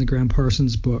in the Gram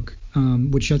Parsons book,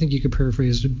 which I think you could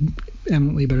paraphrase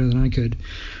eminently better than I could,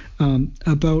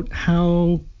 about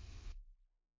how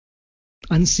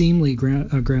unseemly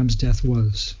Graham's death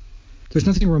was. There's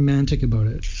nothing romantic about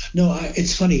it. No,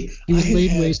 it's funny. He was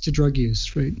laid waste to drug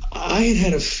use, right? I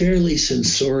had a fairly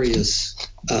censorious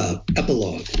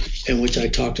epilogue in which I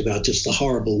talked about just the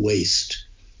horrible waste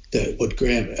of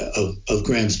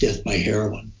Graham's death by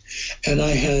heroin. And I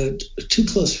had two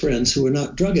close friends who were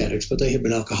not drug addicts, but they had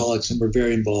been alcoholics and were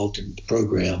very involved in the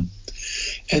program.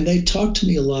 And they talked to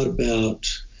me a lot about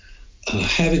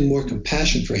having more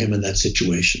compassion for him in that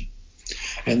situation.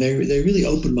 And they really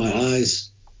opened my eyes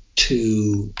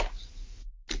to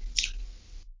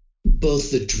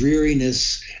both the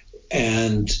dreariness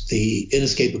and the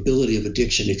inescapability of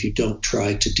addiction if you don't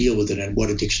try to deal with it, and what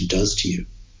addiction does to you.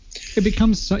 It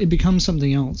becomes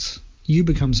something else. You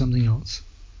become something else.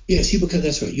 Yes,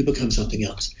 that's right. You become something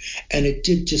else. And it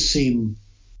did just seem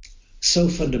so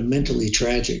fundamentally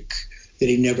tragic that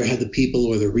he never had the people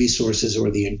or the resources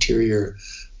or the interior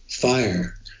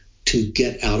fire to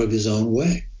get out of his own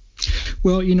way.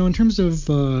 Well, in terms of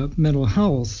mental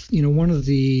health, one of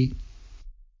the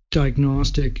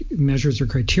diagnostic measures or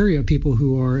criteria, people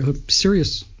who have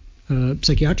serious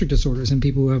psychiatric disorders and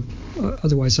people who have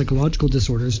otherwise psychological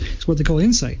disorders, is what they call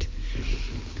insight.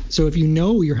 So if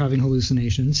you're having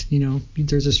hallucinations,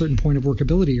 there's a certain point of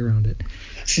workability around it.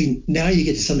 See, now you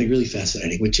get to something really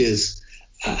fascinating, which is,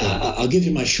 I'll give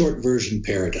you my short version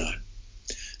paradigm.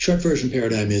 Short version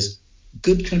paradigm is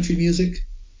good country music,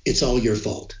 it's all your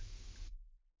fault.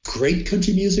 Great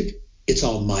country music, it's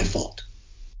all my fault.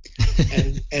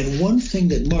 And one thing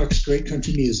that marks great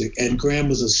country music, and Gram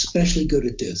was especially good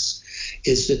at this,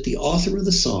 is that the author of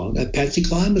the song, Patsy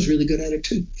Cline was really good at it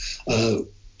too.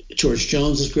 George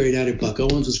Jones was great at it. Buck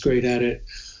Owens was great at it.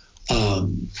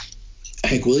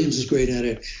 Hank Williams was great at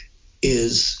it.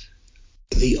 Is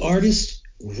the artist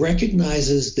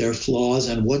recognizes their flaws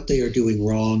and what they are doing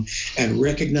wrong, and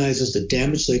recognizes the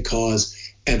damage they cause,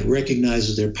 and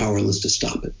recognizes they're powerless to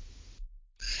stop it.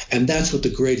 And that's what the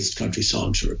greatest country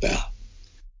songs are about,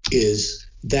 is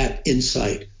that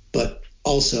insight, but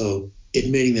also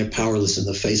admitting they're powerless in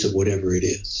the face of whatever it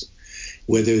is.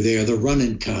 Whether they're the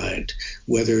running kind,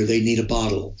 whether they need a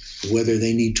bottle, whether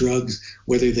they need drugs,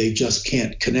 whether they just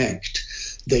can't connect.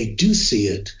 They do see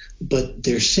it, but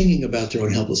they're singing about their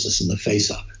own helplessness in the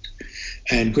face of it.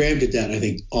 And Gram did that, I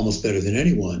think, almost better than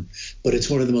anyone. But it's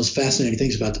one of the most fascinating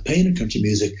things about the pain in country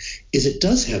music is it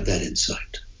does have that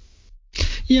insight.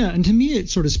 Yeah, and to me it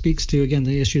sort of speaks to, again,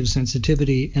 the issue of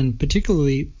sensitivity and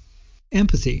particularly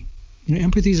empathy.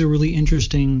 Empathy is a really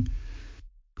interesting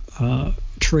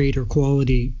trait or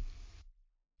quality,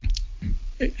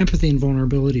 empathy and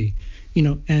vulnerability,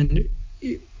 and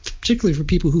particularly for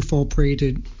people who fall prey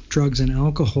to drugs and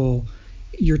alcohol,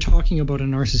 you're talking about a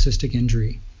narcissistic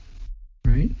injury,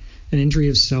 right? An injury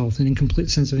of self, an incomplete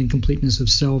sense of incompleteness of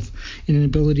self, an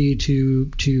inability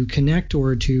to connect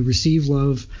or to receive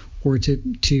love or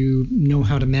to know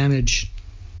how to manage,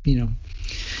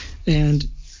 and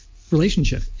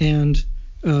relationship. And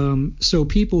so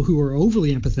people who are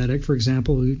overly empathetic, for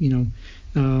example,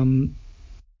 in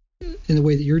the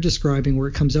way that you're describing, where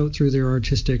it comes out through their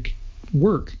artistic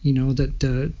work,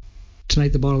 that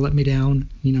Tonight the Bottle Let Me Down,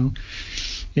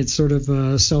 it's sort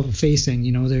of self-effacing,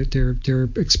 they're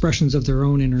expressions of their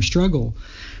own inner struggle,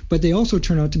 but they also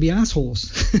turn out to be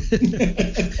assholes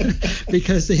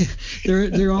because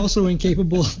they're also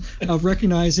incapable of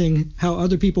recognizing how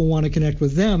other people want to connect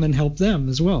with them and help them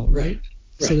as well, right?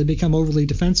 So they become overly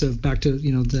defensive. Back to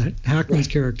the Hackman's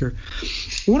character.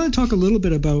 I want to talk a little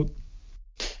bit about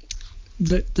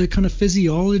the kind of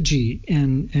physiology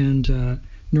and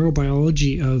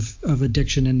neurobiology of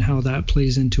addiction and how that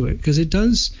plays into it, because it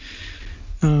does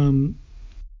kind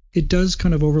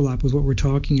of overlap with what we're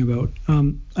talking about.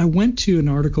 I went to an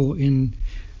article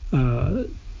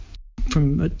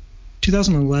from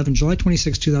 2011, July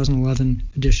 26, 2011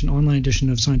 online edition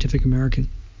of Scientific American.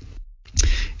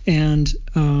 And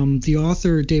the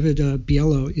author, David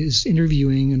Biello, is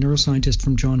interviewing a neuroscientist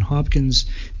from Johns Hopkins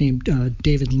named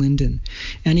David Linden.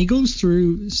 And he goes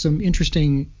through some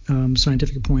interesting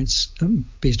scientific points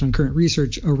based on current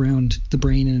research around the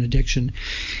brain and addiction.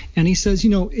 And he says,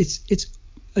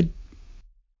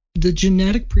 the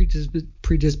genetic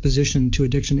predisposition to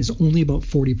addiction is only about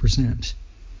 40%.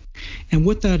 And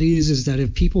what that is that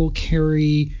if people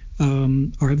carry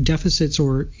or have deficits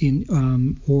or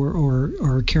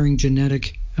are carrying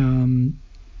genetic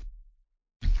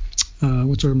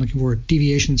what's what I'm looking for,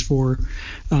 deviations for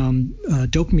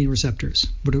dopamine receptors,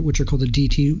 which are called the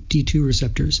D2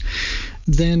 receptors,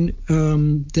 then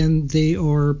they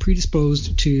are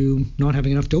predisposed to not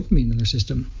having enough dopamine in their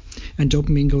system, and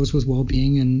dopamine goes with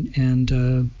well-being and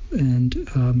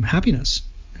happiness,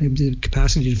 the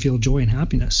capacity to feel joy and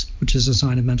happiness, which is a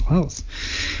sign of mental health.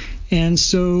 And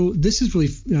so this is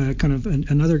really kind of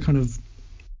another kind of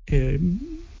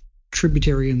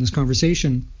tributary in this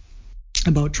conversation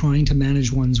about trying to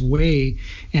manage one's way,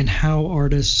 and how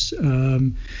artists, are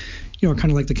kind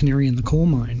of like the canary in the coal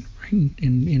mine, right?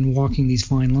 in walking these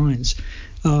fine lines.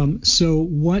 So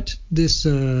what this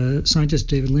scientist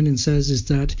David Linden says is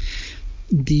that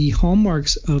the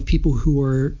hallmarks of people who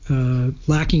are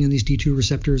lacking in these D2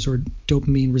 receptors, or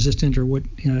dopamine resistant, or what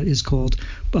is called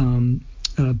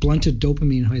blunted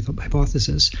dopamine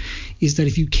hypothesis, is that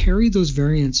if you carry those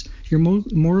variants, you're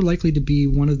more likely to be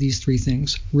one of these three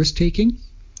things: risk-taking,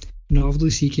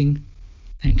 novelty-seeking,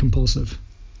 and compulsive.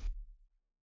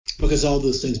 Because all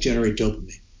those things generate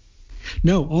dopamine.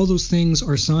 No, all those things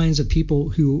are signs of people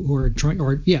who are trying,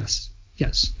 or yes.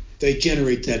 They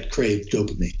generate that craved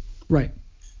dopamine. Right.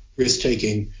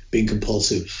 Risk-taking, being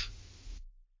compulsive.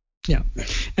 Yeah.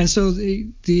 Right. And so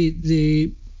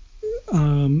the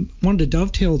wanted to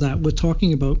dovetail that with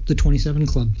talking about the 27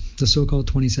 Club, the so-called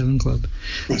 27 Club.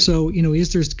 Right. So,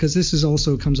 is there, because this is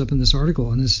also comes up in this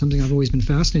article, and this is something I've always been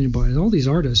fascinated by, is all these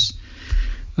artists,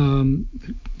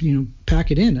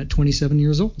 pack it in at 27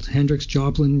 years old. Hendrix,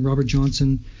 Joplin, Robert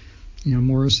Johnson,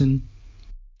 Morrison,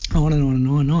 on and on and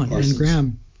on and on. Parsons.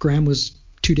 And Gram was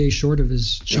 2 days short of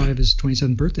his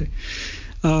 27th birthday.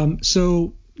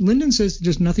 So Linden says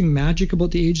there's nothing magic about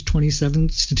the age 27,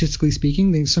 statistically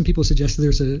speaking. Some people suggest that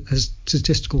there's a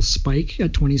statistical spike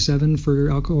at 27 for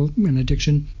alcohol and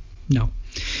addiction. No.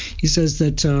 He says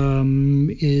that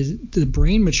the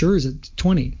brain matures at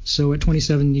 20. So at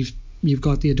 27, you've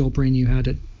got the adult brain you had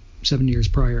at 7 years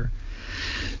prior.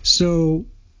 So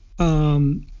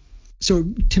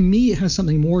to me, it has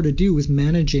something more to do with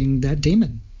managing that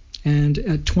daemon. And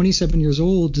at 27 years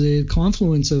old, the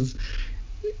confluence of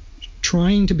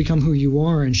trying to become who you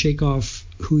are and shake off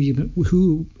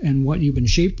who and what you've been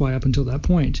shaped by up until that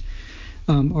point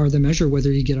are the measure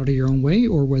whether you get out of your own way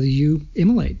or whether you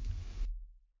immolate.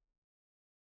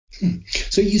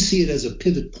 So you see it as a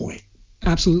pivot point.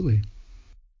 Absolutely.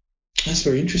 That's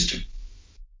very interesting.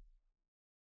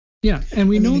 Yeah, and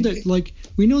we know that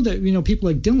people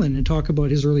like Dylan, and talk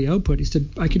about his early output. He said,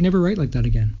 I could never write like that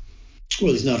again.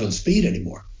 Well, he's not on speed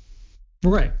anymore.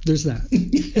 Right, there's that.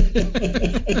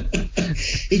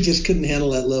 He just couldn't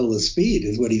handle that level of speed,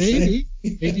 is what he's saying.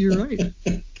 Maybe you're right.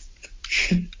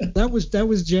 That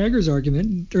was Jagger's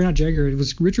argument, or not Jagger. It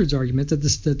was Richard's argument that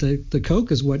the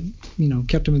coke is what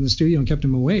kept him in the studio and kept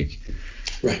him awake.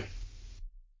 Right.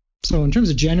 So in terms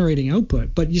of generating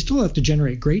output, but you still have to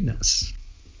generate greatness.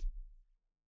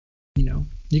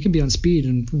 You can be on speed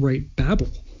and write babble.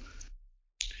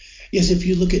 Yes, if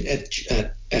you look at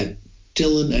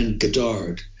Dylan and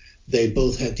Godard, they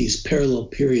both had these parallel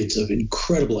periods of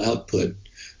incredible output.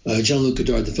 Jean-Luc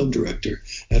Godard, the film director,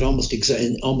 at almost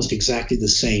exactly the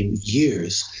same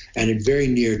years and at very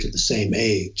near to the same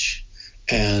age.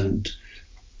 And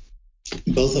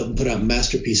both of them put out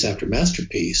masterpiece after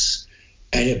masterpiece,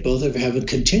 and yet both of them haven't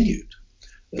continued.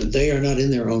 They are not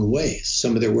in their own ways.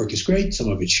 Some of their work is great, some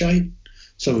of it's shite,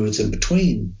 some of it's in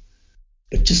between.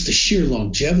 But just the sheer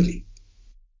longevity,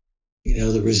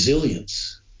 the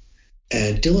resilience.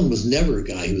 And Dylan was never a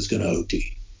guy who was going to OD.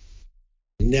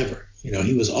 Never.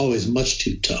 He was always much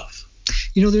too tough.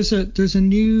 There's a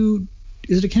new,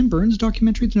 is it a Ken Burns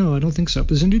documentary? No, I don't think so.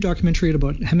 There's a new documentary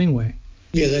about Hemingway.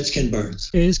 Yeah, that's Ken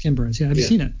Burns. It is Ken Burns. Yeah, have you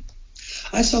seen it?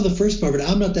 I saw the first part, but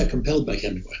I'm not that compelled by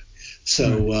Hemingway.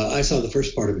 So I saw the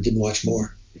first part of it, didn't watch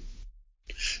more.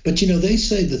 But, they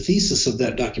say the thesis of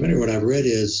that documentary, what I've read,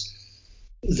 is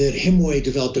that Hemingway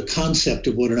developed a concept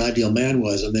of what an ideal man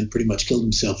was and then pretty much killed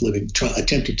himself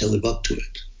attempting to live up to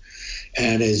it.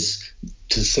 And as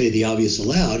to say the obvious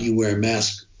aloud, you wear a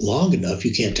mask long enough,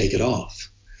 you can't take it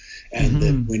off. And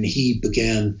that when he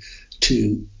began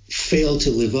to fail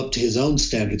to live up to his own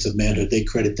standards of manhood, they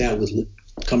credit that with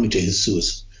leading to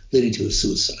his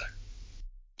suicide.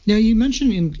 Now, you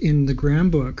mentioned in the Gram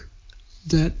book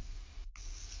that,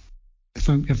 if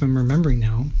I'm remembering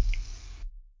now,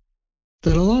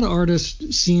 that a lot of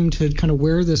artists seem to kind of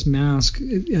wear this mask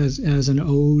as an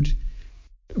ode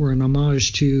or an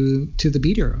homage to the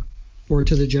beat era or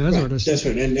to the jazz Right, artists. that's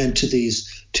right. And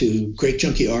to great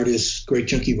junkie artists, great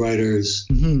junkie writers.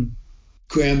 Mm-hmm.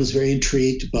 Graham was very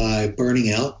intrigued by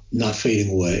burning out, not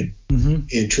fading away. Mm-hmm.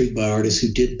 Intrigued by artists who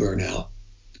did burn out,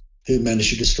 who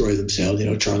managed to destroy themselves.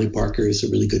 Charlie Parker is a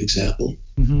really good example.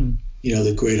 Mm-hmm.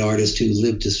 The great artist who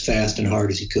lived as fast and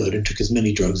hard as he could and took as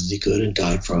many drugs as he could and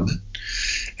died from it.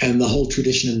 And the whole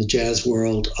tradition in the jazz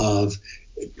world of,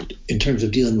 in terms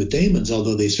of dealing with demons,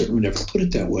 although they certainly never put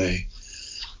it that way,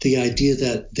 the idea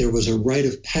that there was a rite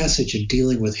of passage in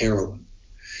dealing with heroin.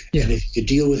 Yeah. And if you could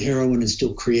deal with heroin and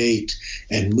still create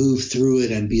and move through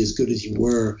it and be as good as you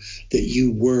were, that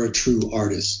you were a true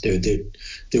artist.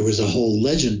 There was a whole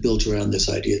legend built around this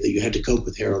idea that you had to cope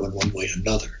with heroin one way or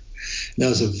another. And that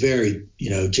was a very,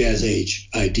 jazz age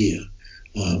idea,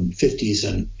 50s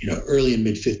and, early and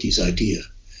mid 50s idea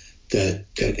that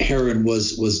heroin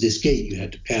was this gate you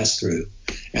had to pass through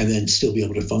and then still be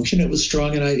able to function. It was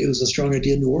strong, and it was a strong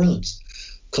idea in New Orleans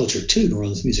culture too, New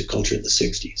Orleans music culture in the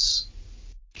 60s.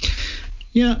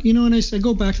 Yeah, and I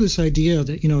go back to this idea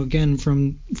that, again,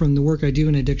 from the work I do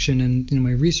in addiction and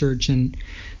my research, and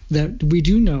that we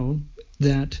do know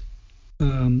that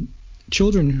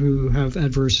children who have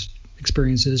adverse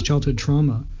experiences, childhood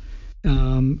trauma,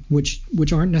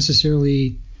 which aren't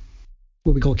necessarily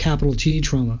what we call capital T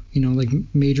trauma, like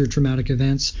major traumatic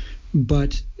events,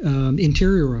 but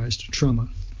interiorized trauma.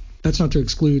 That's not to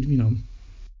exclude,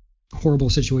 horrible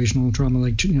situational trauma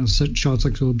like child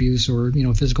sexual abuse or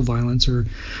physical violence or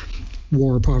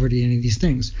war or poverty, any of these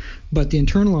things, but the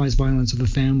internalized violence of the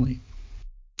family,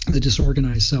 the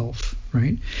disorganized self,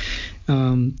 right?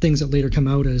 Things that later come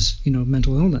out as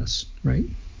mental illness, right?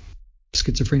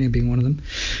 Schizophrenia being one of them.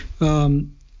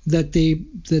 That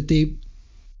they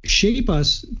shape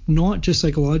us not just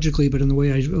psychologically, but in the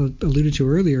way I alluded to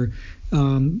earlier,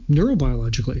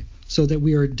 neurobiologically. So that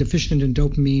we are deficient in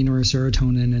dopamine or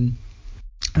serotonin,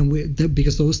 and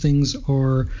because those things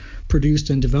are produced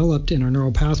and developed, and our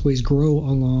neural pathways grow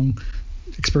along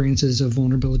experiences of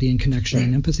vulnerability and connection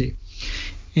and empathy.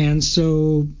 And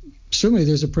so certainly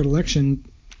there's a predilection,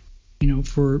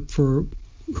 for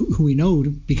who we know to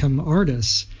become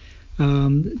artists,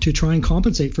 to try and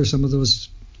compensate for some of those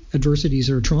adversities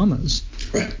or traumas.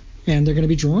 Right. And they're going to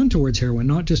be drawn towards heroin,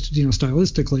 not just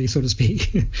stylistically, so to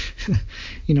speak,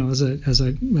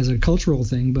 as a cultural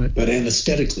thing, but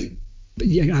anesthetically.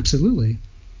 Yeah, absolutely.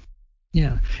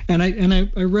 Yeah, and I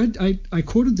read I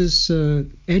quoted this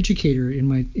educator in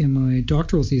my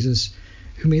doctoral thesis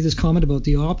who made this comment about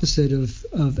the opposite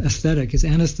of aesthetic is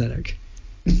anesthetic.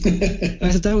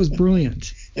 I thought that was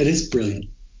brilliant. It is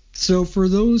brilliant. So for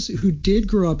those who did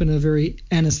grow up in a very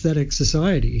anesthetic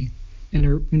society and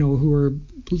are who are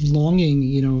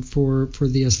longing for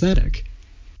the aesthetic,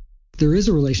 there is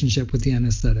a relationship with the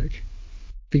anesthetic,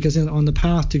 because on the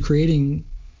path to creating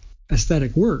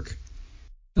aesthetic work,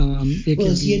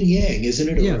 it's yin yang, isn't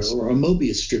it? Yes. Or a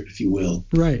Mobius strip, if you will.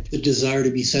 Right. The desire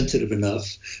to be sensitive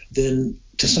enough, then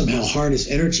to somehow harness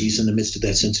energies in the midst of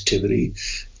that sensitivity,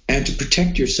 and to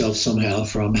protect yourself somehow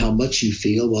from how much you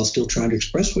feel while still trying to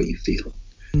express what you feel.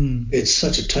 It's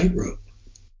such a tightrope.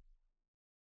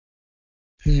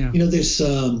 Yeah. There's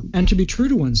and to be true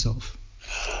to oneself.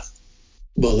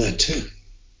 Well, that too.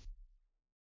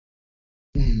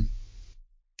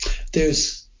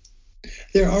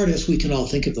 There are artists, we can all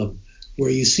think of them, where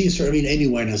you see Amy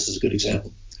Winehouse is a good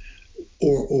example,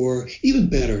 or even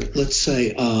better, let's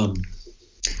say,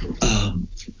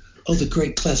 the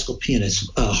great classical pianist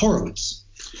Horowitz.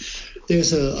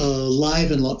 There's a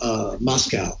live in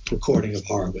Moscow recording of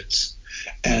Horowitz,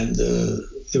 and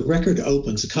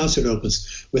the concert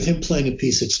opens with him playing a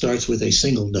piece that starts with a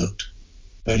single note.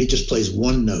 Right? He just plays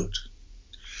one note,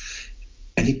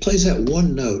 and he plays that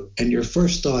one note, and your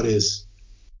first thought is,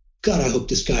 God, I hope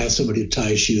this guy has somebody to tie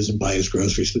his shoes and buy his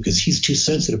groceries, because he's too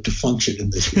sensitive to function in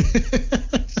this way.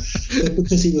 But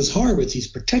because he was Horowitz, he's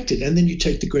protected. And then you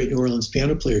take the great New Orleans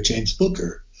piano player James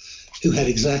Booker, who had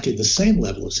exactly the same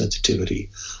level of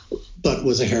sensitivity, but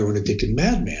was a heroin-addicted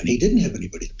madman. He didn't have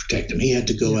anybody to protect him. He had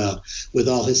to go out with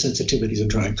all his sensitivities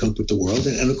and try and cope with the world.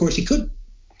 And of course, he couldn't.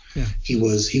 Yeah. He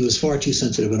was far too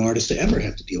sensitive an artist to ever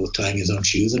have to deal with tying his own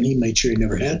shoes, and he made sure he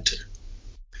never had to.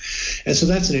 And so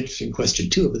that's an interesting question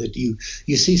too, but that you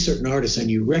see certain artists and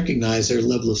you recognize their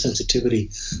level of sensitivity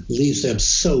leaves them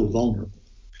so vulnerable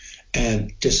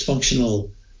and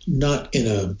dysfunctional, not in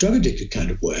a drug addicted kind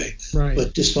of way, right,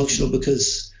 but dysfunctional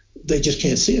because they just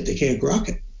can't see it. They can't grok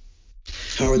it.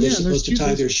 How are they supposed to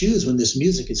tie their shoes when this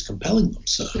music is compelling them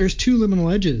so? There's two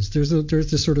liminal edges. There's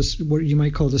this sort of what you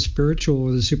might call the spiritual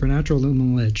or the supernatural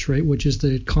liminal edge, right, which is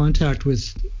the contact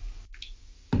with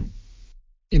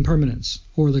impermanence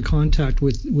or the contact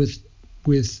with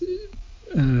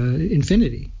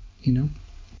infinity,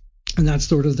 and that's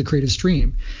sort of the creative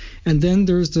stream. And then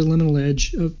there's the liminal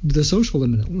edge of the social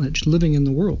liminal edge, living in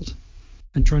the world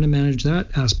and trying to manage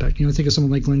that aspect. Think of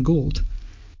someone like Glenn Gould.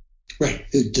 Right,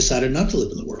 who decided not to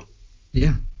live in the world.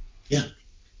 Yeah. Yeah.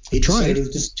 He decided it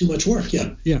was just too much work.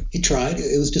 Yeah. Yeah. He tried.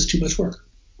 It was just too much work.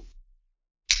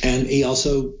 And he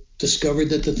also discovered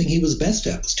that the thing he was best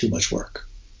at was too much work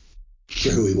for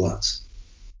who he was.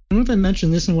 I don't know if I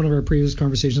mentioned this in one of our previous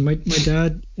conversations. My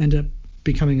dad ended up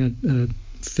becoming a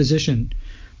physician,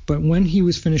 but when he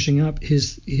was finishing up,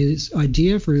 his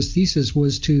idea for his thesis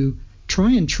was to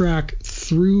try and track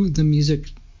through the music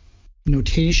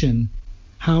notation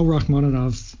how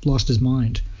Rachmaninoff lost his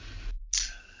mind.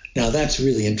 Now that's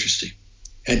really interesting.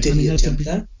 And did he attempt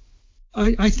that?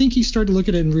 I think he started to look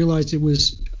at it and realized it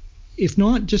was, if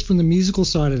not just from the musical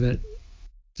side of it,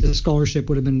 the scholarship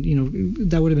would have been,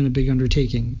 that would have been a big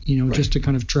undertaking, right, just to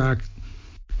kind of track.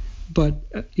 But,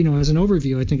 as an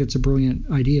overview, I think it's a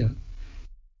brilliant idea.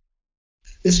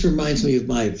 This reminds me of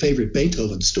my favorite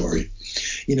Beethoven story.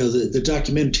 The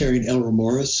documentarian Elmer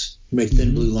Morris, who made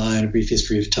Thin Blue Line, A Brief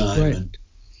History of Time. Right. And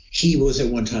he was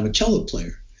at one time a cello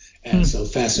player and so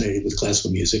fascinated with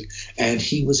classical music. And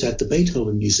he was at the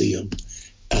Beethoven Museum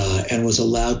and was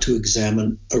allowed to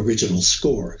examine original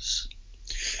scores.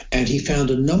 And he found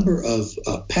a number of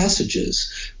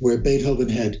passages where Beethoven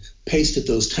had pasted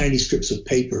those tiny strips of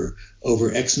paper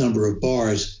over X number of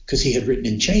bars because he had written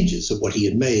in changes of what he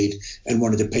had made and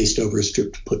wanted to paste over a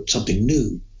strip to put something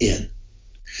new in.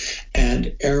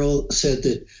 And Errol said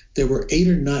that there were 8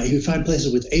 or 9, he would find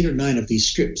places with 8 or 9 of these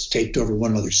strips taped over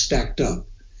one another, stacked up.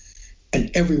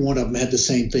 And every one of them had the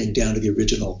same thing down to the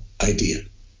original idea.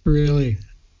 Really?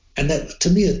 And that, to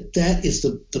me, that is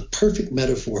the perfect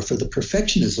metaphor for the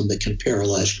perfectionism that can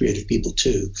paralyze creative people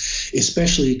too,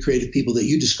 especially creative people that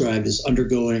you described as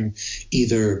undergoing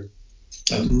either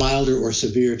milder or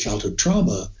severe childhood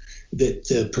trauma, that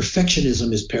the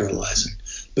perfectionism is paralyzing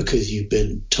because you've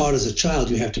been taught as a child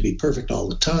you have to be perfect all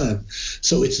the time.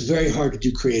 So it's very hard to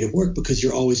do creative work because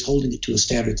you're always holding it to a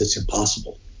standard that's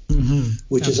impossible, which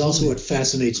Absolutely. is also what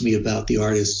fascinates me about the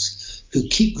artists who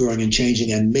keep growing and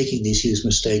changing and making these huge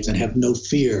mistakes and have no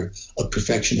fear of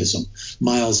perfectionism.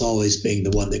 Miles always being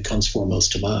the one that comes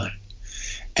foremost to mind.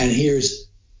 And here's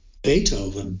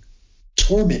Beethoven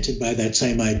tormented by that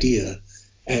same idea.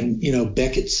 And,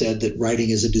 Beckett said that writing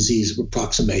is a disease of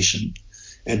approximation.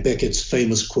 And Beckett's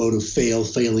famous quote of fail,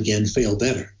 fail again, fail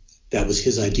better. That was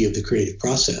his idea of the creative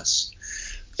process.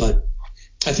 But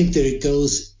I think that it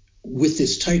goes with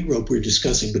this tightrope we're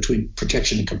discussing between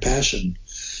protection and compassion,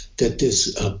 that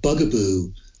this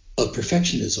bugaboo of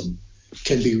perfectionism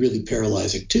can be really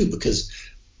paralyzing too, because,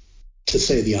 to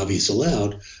say the obvious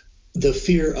aloud, the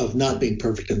fear of not being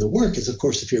perfect in the work is, of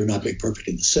course, the fear of not being perfect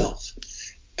in the self.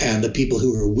 And the people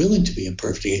who are willing to be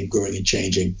imperfect and growing and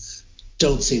changing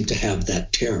don't seem to have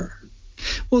that terror.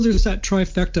 Well, there's that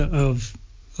trifecta of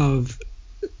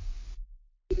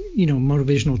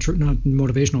not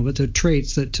motivational, but the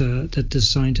traits that this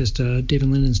scientist David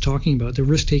Linden's talking about: the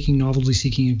risk-taking,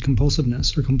 novelty-seeking, and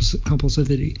compulsiveness or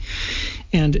compulsivity.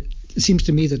 And it seems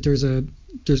to me that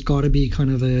there's got to be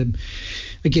kind of a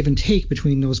give and take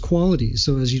between those qualities.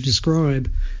 So as you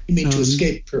describe, you mean to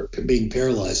escape being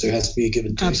paralyzed, there has to be a give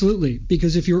and take. Absolutely,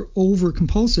 because if you're over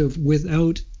compulsive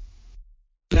without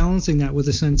balancing that with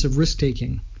a sense of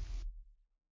risk-taking.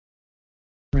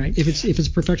 Right. If it's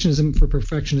perfectionism for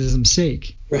perfectionism's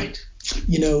sake. Right.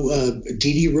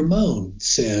 Didi Ramon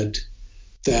said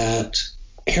that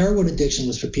heroin addiction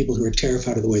was for people who are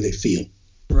terrified of the way they feel.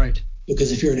 Right.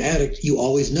 Because if you're an addict, you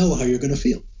always know how you're going to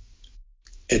feel.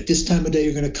 At this time of day,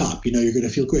 you're going to cop. You're going to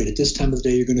feel great. At this time of the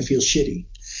day, you're going to feel shitty.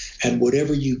 And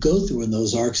whatever you go through in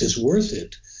those arcs is worth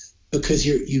it because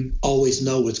you always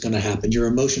know what's going to happen. Your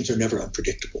emotions are never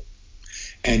unpredictable.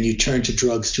 And you turn to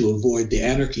drugs to avoid the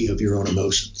anarchy of your own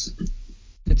emotions.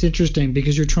 It's interesting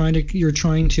because you're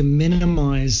trying to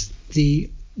minimize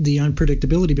the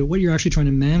unpredictability, but what you're actually trying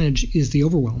to manage is the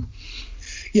overwhelm.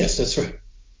 Yes, that's right.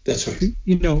 That's right.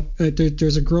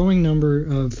 There's a growing number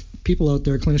of people out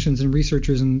there, clinicians and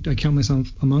researchers, and I count myself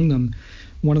among them.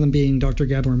 One of them being Dr.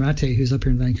 Gabor Mate, who's up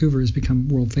here in Vancouver, has become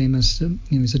world famous.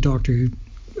 He's a doctor who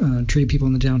treated people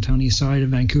in the downtown east side of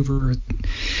Vancouver.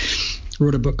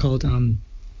 Wrote a book called In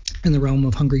the Realm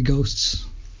of Hungry Ghosts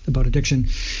about addiction.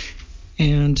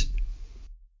 And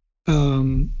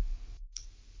I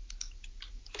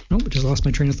just lost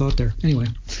my train of thought there. Anyway.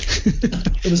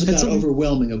 It was about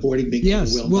avoiding being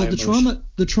overwhelmed by emotion.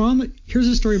 The trauma, here's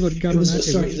a story about Gabor Mate.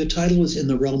 The title was In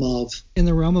the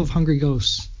Realm of Hungry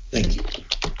Ghosts. Thank you.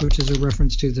 Which is a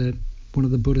reference to one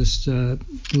of the Buddhist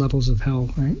levels of hell,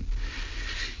 right?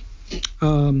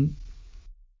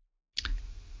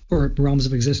 Or realms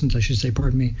of existence, I should say.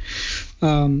 Pardon me.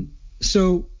 The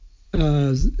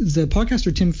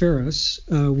podcaster Tim Ferriss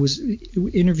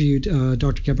interviewed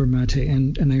Dr. Gabor Mate,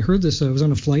 and I heard this. I was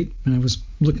on a flight and I was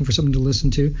looking for something to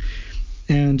listen to,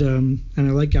 and I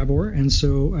like Gabor, and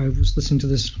so I was listening to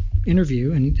this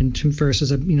interview, and Tim Ferriss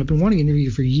says, I've been wanting to interview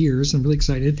you for years. I'm really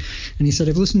excited, and he said,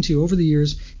 I've listened to you over the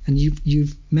years, and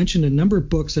you've mentioned a number of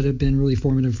books that have been really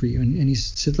formative for you, and he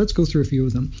said, let's go through a few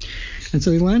of them. And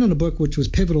so he landed on a book which was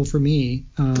pivotal for me,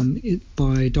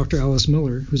 by Dr. Alice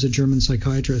Miller, who's a German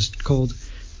psychiatrist, called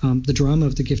The Drama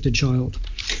of the Gifted Child.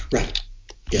 Right.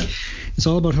 Yeah. It's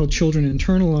all about how children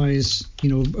internalize,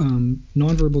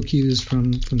 nonverbal cues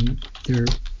from their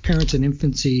parents in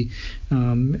infancy,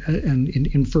 and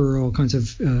infer all kinds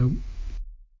of,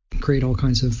 create all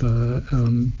kinds of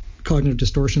cognitive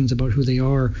distortions about who they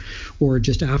are, or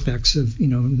just affects of,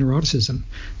 neuroticism,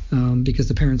 because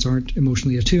the parents aren't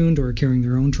emotionally attuned or carrying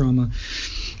their own trauma.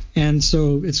 And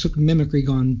so it's mimicry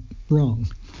gone wrong,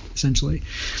 essentially.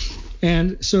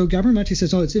 And so Gabor Mate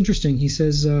says, it's interesting. He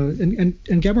says,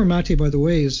 and Gabor Mate, by the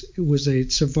way, was a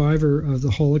survivor of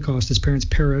the Holocaust. His parents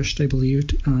perished, I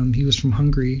believed. He was from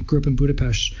Hungary, grew up in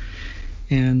Budapest,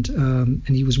 and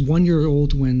he was 1 year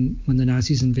old when the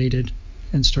Nazis invaded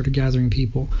and started gathering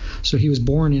people. So he was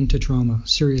born into trauma,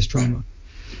 serious trauma.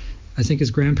 I think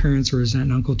his grandparents or his aunt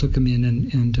and uncle took him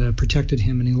in and protected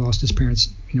him, and he lost his parents,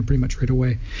 pretty much right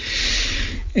away.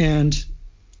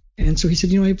 And so he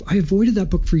said, I avoided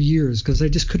that book for years because I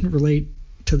just couldn't relate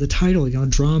to the title,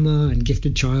 drama and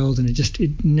gifted child, and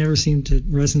it never seemed to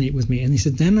resonate with me. And he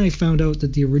said, then I found out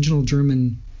that the original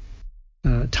German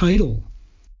title,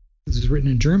 this was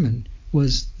written in German,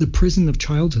 was The Prison of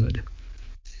Childhood.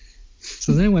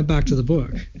 So then I went back to the book.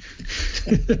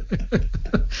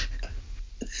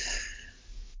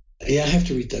 Yeah, I have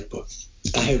to read that book.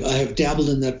 I have dabbled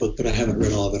in that book, but I haven't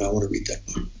read all of it. I want to read that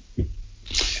book.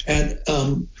 And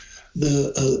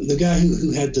the guy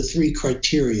who had the 3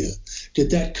 criteria,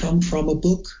 did that come from a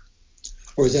book,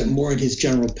 or is that more in his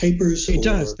general papers? It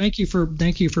does. Thank you for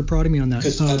prodding me on that.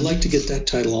 Because I'd like to get that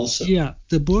title also. Yeah,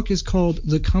 the book is called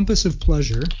The Compass of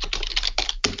Pleasure: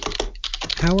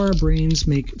 How Our Brains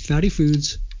Make Fatty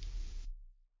Foods,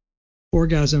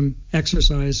 Orgasm,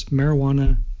 Exercise,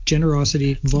 Marijuana,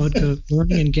 Generosity, Vodka,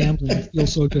 Learning, and Gambling Feel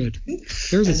So Good.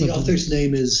 There's and the author's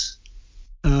name is?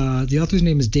 The author's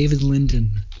name is David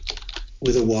Linden.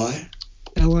 With a Y?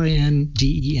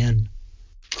 Linden.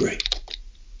 Great.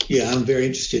 Yeah, I'm very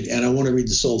interested, and I want to read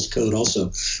The Soul's Code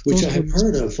also, which I have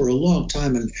heard of for a long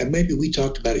time, and maybe we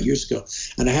talked about it years ago,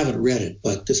 and I haven't read it,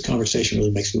 but this conversation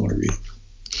really makes me want to read it.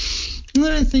 And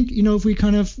then I think, if we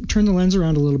kind of turn the lens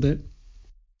around a little bit,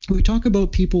 we talk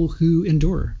about people who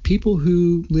endure, people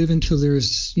who live until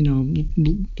there's,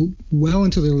 well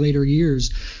into their later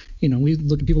years. We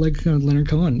look at people like Leonard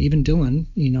Cohen, even Dylan,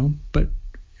 but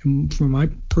from my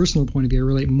personal point of view, I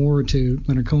relate more to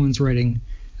Leonard Cohen's writing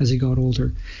as he got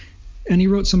older. And he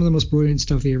wrote some of the most brilliant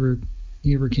stuff he ever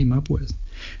came up with.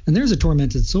 And there's a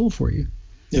tormented soul for you.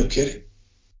 No kidding.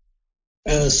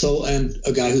 And a soul, and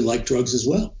a guy who liked drugs as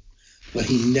well. But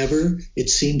it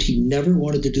seemed he never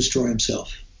wanted to destroy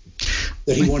himself.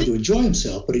 That he wanted to enjoy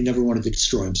himself, but he never wanted to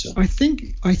destroy himself. I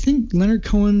think Leonard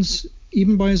Cohen's,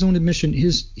 even by his own admission,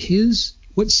 his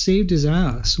what saved his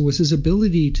ass was his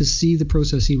ability to see the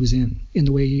process he was in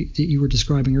the way that you were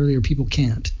describing earlier. People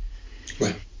can't.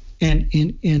 Right.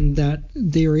 And that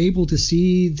they are able to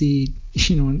see the,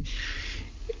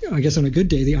 I guess on a good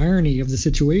day, the irony of the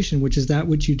situation, which is that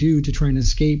what you do to try and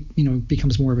escape,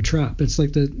 becomes more of a trap. It's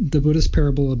like the Buddhist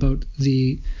parable about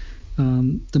the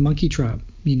monkey trap,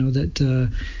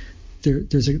 that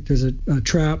there's a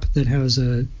trap that has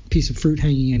a piece of fruit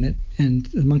hanging in it, and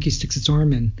the monkey sticks its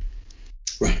arm in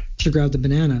to grab the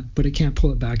banana, but it can't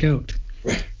pull it back out.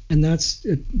 Right. And that's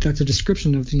a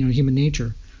description of human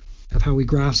nature, of how we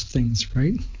grasp things,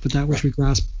 right? But that which we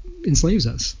grasp enslaves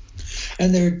us.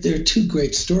 And there are 2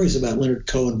 great stories about Leonard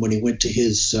Cohen when he went to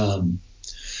his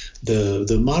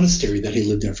the monastery that he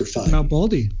lived in for 5 years. Mount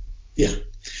Baldy. Yeah.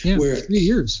 Where 3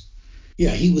 years.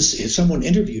 Yeah, someone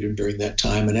interviewed him during that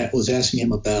time and was asking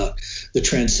him about the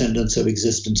transcendence of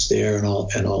existence there and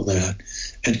all that.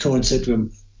 And Cohen said to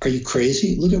him, "Are you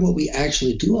crazy? Look at what we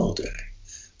actually do all day.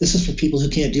 This is for people who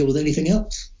can't deal with anything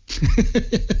else.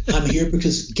 I'm here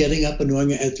because getting up and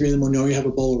knowing at 3 a.m. knowing I have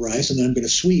a bowl of rice and then I'm going to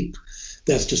sweep,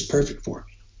 that's just perfect for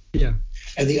me." Yeah.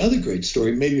 And the other great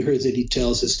story, maybe you heard that he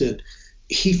tells, is that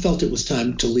he felt it was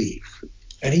time to leave.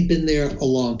 And he'd been there a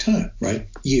long time, right?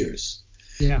 Years.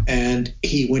 Yeah. And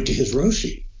he went to his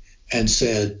Roshi and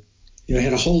said,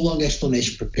 had a whole long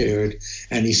explanation prepared,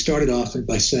 and he started off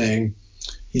by saying,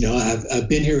 I've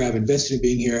been here, I've invested in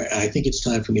being here, and I think it's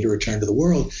time for me to return to the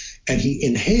world. And he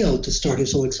inhaled to start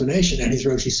his whole explanation, and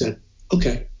Hiroshi said,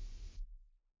 okay.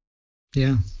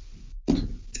 Yeah.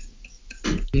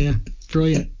 Yeah,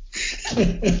 brilliant.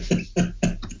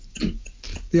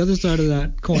 The other side of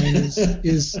that coin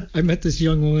is I met this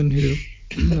young woman who,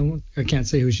 I can't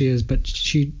say who she is, but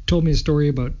she told me a story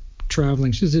about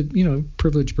traveling. She's a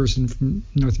privileged person, from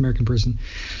North American person,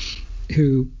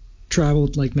 who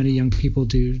traveled like many young people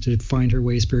do to find her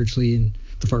way spiritually in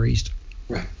the Far East.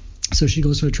 Right. So she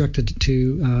goes on a trek to I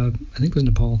think it was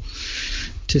Nepal,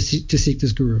 to seek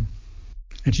this guru.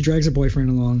 And she drags her boyfriend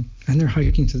along, and they're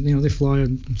hiking to, they fly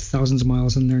thousands of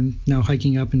miles, and they're now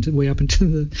hiking way up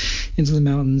into the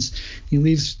mountains. She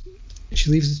leaves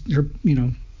her,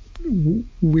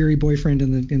 weary boyfriend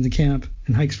in the camp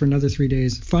and hikes for another 3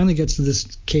 days. Finally gets to this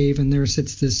cave, and there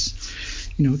sits this,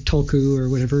 Tulku or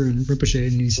whatever, and Rinpoche,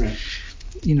 and he's, right.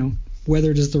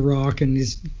 Weathered as the rock, and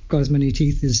he's got as many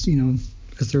teeth as,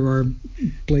 as there are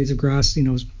blades of grass,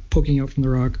 poking out from the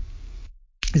rock.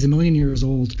 He's 1,000,000 years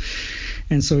old.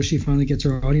 And so she finally gets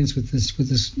her audience with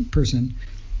this person,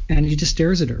 and he just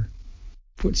stares at her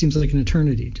for what seems like an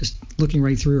eternity, just looking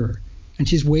right through her. And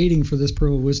she's waiting for this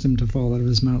pearl of wisdom to fall out of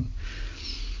his mouth.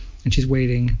 And she's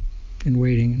waiting and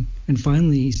waiting. And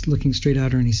finally he's looking straight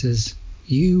at her, and he says,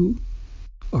 "You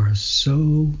are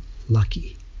so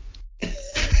lucky." All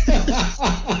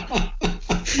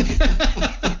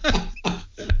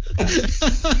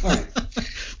right.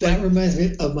 That reminds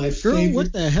me of my favorite. Girl,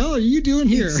 what the hell are you doing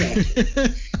here? Exactly.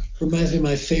 Reminds me of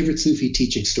my favorite Sufi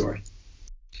teaching story.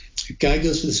 A guy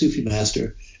goes to the Sufi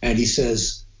master, and he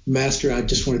says, "Master, I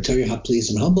just want to tell you how pleased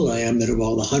and humble I am that of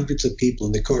all the hundreds of people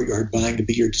in the courtyard vying to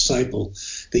be your disciple,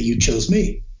 that you chose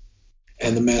me."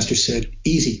 And the master said,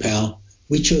 "Easy, pal.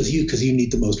 We chose you because you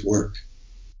need the most work."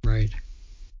 Right.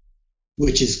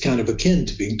 Which is kind of akin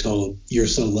to being told, "You're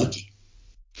so lucky."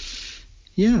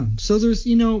 Yeah. So there's,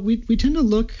 we tend to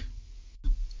look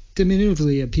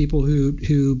diminutively at people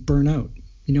who burn out.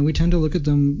 We tend to look at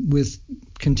them with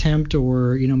contempt,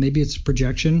 or, maybe it's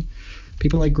projection.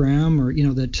 People like Gram, or,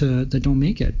 that don't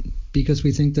make it, because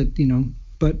we think that,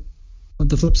 but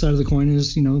the flip side of the coin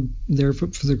is, there for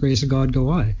the grace of God go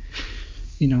I.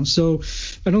 So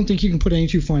I don't think you can put any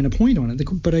too fine a point on it.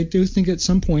 But I do think at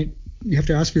some point you have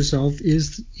to ask yourself,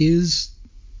 is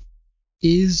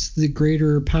the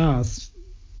greater path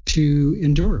to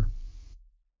endure?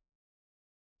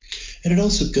 And it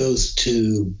also goes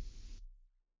to,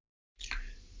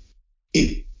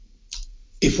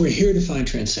 if we're here to find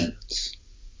transcendence,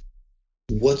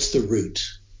 what's the route?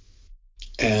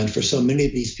 And for so many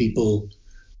of these people,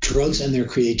 drugs and their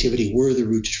creativity were the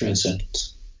route to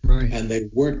transcendence. Right. And they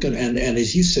weren't going to, and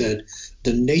as you said,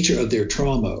 the nature of their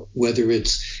trauma, whether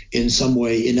it's in some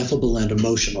way ineffable and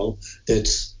emotional,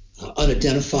 that's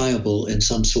unidentifiable in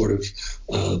some sort of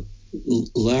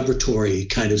laboratory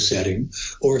kind of setting,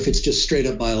 or if it's just straight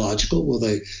up biological, well,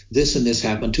 this and this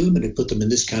happened to them and it put them in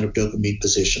this kind of dopamine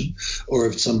position, or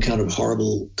if it's some kind of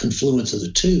horrible confluence of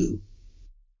the two.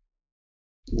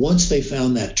 Once they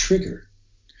found that trigger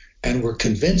and were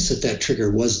convinced that that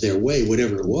trigger was their way,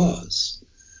 whatever it was,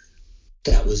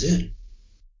 that was it.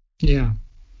 Yeah.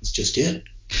 It's just it.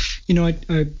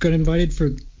 I got invited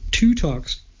for 2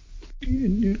 talks.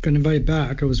 Got invited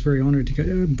back. I was very honored to get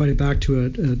invited back to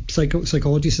a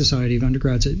psychology society of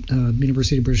undergrads at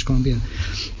University of British Columbia.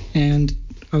 And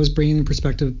I was bringing in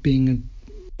perspective being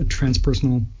a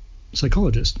transpersonal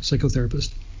psychologist, psychotherapist.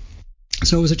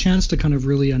 So it was a chance to kind of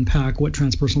really unpack what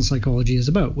transpersonal psychology is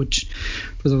about, which,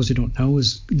 for those who don't know,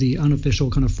 is the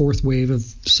unofficial kind of 4th wave of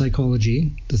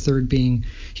psychology, the 3rd being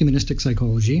humanistic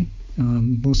psychology,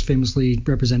 most famously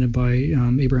represented by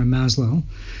Abraham Maslow,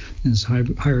 his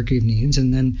hierarchy of needs.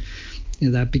 And then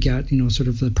that begat, sort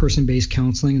of the person-based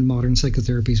counseling and modern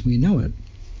psychotherapy as we know it.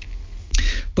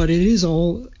 But it is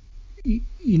all,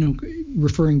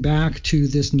 referring back to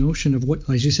this notion of what,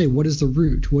 as you say, what is the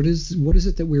root? What is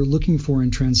it that we're looking for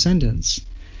in transcendence?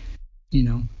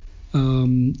 As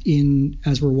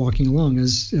we're walking along,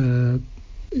 as that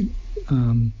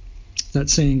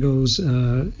saying goes,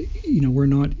 we're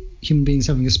not human beings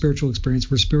having a spiritual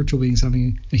experience, we're spiritual beings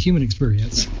having a human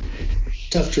experience.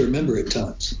 Tough to remember at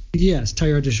times. Yes,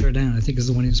 Teilhard de Chardin, I think, is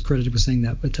the one who's credited with saying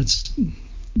that, but that's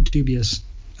dubious.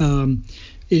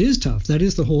 It is tough. That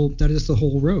is the whole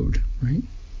road, right?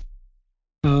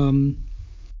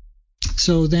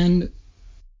 So then,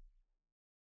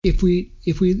 if we,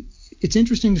 it's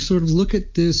interesting to sort of look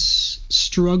at this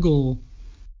struggle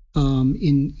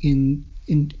in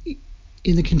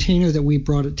the container that we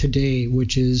brought it today,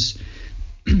 which is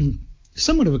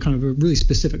somewhat of a kind of a really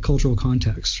specific cultural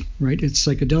context, right? It's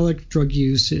psychedelic drug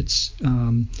use, it's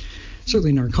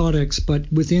certainly narcotics,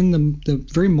 but within the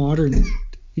very modern,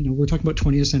 we're talking about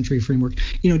 20th century framework.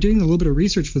 Doing a little bit of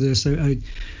research for this, I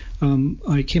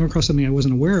came across something I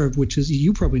wasn't aware of, which is,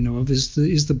 you probably know of, is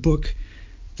the book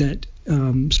that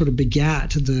sort of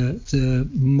begat the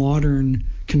modern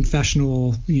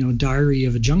confessional, diary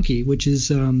of a junkie, which is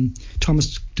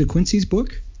Thomas de Quincey's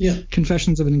book. Yeah.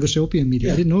 Confessions of an English Opium Medium.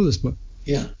 Yeah. I didn't know this book.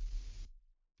 Yeah.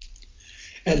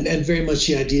 And very much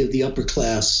the idea of the upper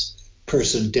class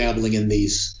person dabbling in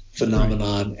these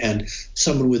phenomenon, right, and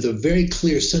someone with a very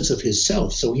clear sense of his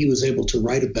self. So he was able to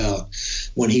write about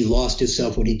when he lost his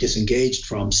self, when he disengaged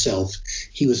from self,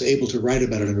 he was able to write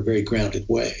about it in a very grounded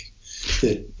way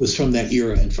that was from that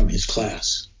era and from his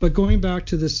class. But going back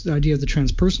to this idea of the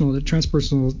transpersonal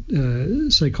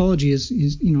psychology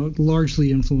is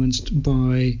largely influenced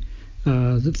by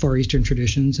the Far Eastern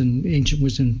traditions and ancient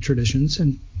wisdom traditions,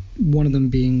 and one of them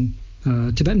being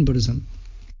Tibetan Buddhism.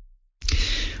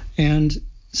 And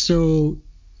so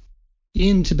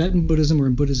in Tibetan Buddhism, or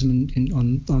in Buddhism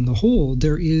on the whole,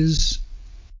 there is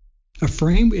a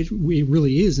frame, it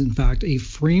really is, in fact, a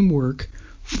framework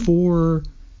for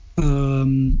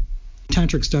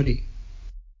tantric study,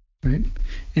 right?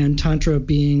 And tantra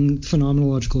being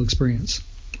phenomenological experience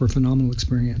or phenomenal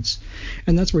experience.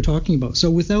 And that's what we're talking about.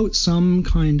 So without some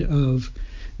kind of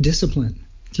discipline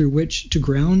through which to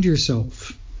ground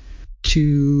yourself,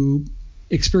 to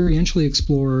experientially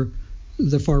explore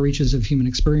the far reaches of human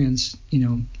experience,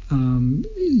 you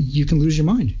can lose your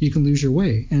mind, you can lose your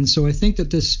way. And so I think that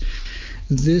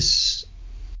this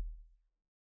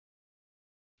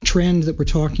trend that we're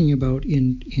talking about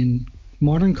in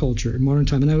modern culture, in modern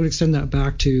time, and I would extend that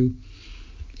back to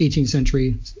 18th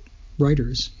century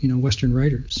writers, Western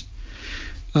writers,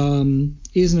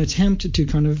 is an attempt to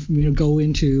kind of go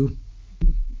into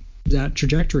that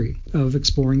trajectory of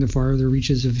exploring the farther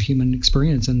reaches of human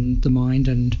experience and the mind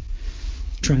and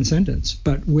transcendence,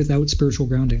 but without spiritual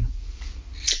grounding.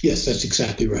 Yes, that's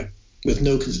exactly right. With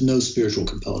no spiritual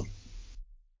component.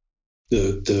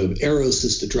 The eros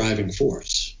is the driving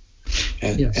force,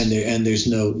 and yes, and there's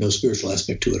no spiritual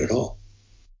aspect to it at all.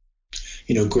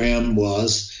 Gram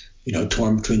was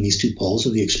torn between these two poles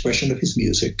of the expression of his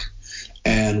music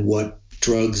and what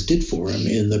drugs did for him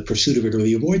in the pursuit of it or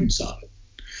the avoidance of it.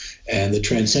 And the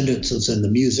transcendence was in the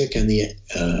music, and the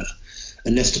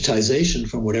anesthetization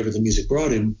from whatever the music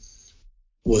brought him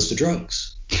was the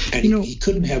drugs. And he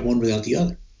couldn't have one without the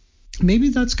other. Maybe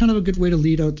that's kind of a good way to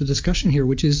lead out the discussion here,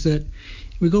 which is that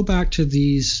we go back to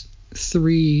these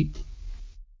three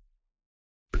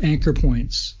anchor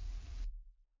points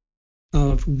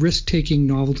of risk-taking,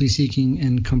 novelty-seeking,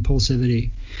 and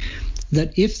compulsivity,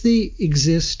 that if they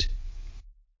exist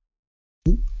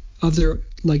of their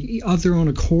own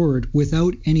accord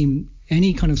without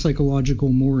any kind of psychological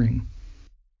mooring,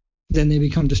 then they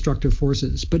become destructive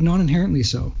forces, but not inherently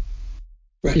so.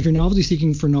 Right. If you're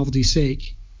novelty-seeking for novelty's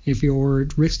sake, if you're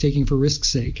risk-taking for risk's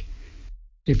sake,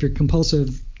 if you're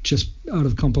compulsive just out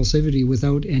of compulsivity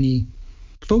without any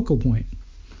focal point,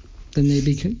 then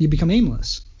you become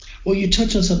aimless. Well, you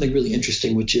touch on something really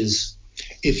interesting, which is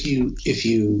if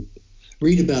you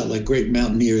read about like great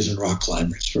mountaineers and rock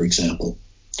climbers, for example,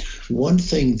 one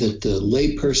thing that the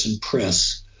layperson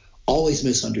press always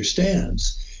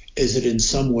misunderstands is that in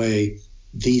some way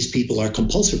these people are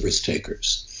compulsive risk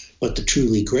takers, but the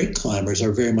truly great climbers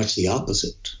are very much the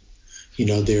opposite.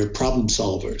 They're problem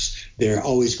solvers. They're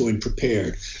always going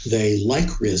prepared. They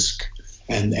like risk,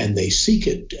 and they seek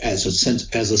it as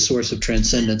a source of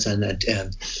transcendence and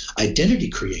identity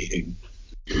creating.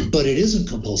 But it isn't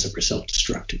compulsive or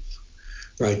self-destructive,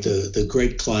 right? The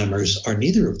great climbers are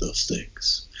neither of those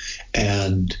things,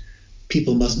 and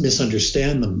people must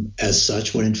misunderstand them as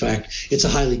such when in fact it's a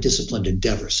highly disciplined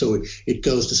endeavor. So it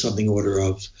goes to something order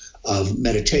of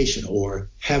meditation or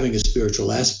having a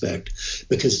spiritual aspect,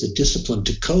 because the discipline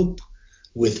to cope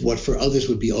with what for others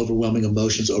would be overwhelming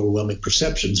emotions, overwhelming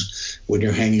perceptions when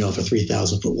you're hanging off a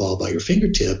 3,000-foot wall by your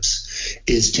fingertips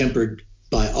is tempered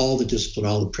by all the discipline,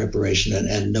 all the preparation,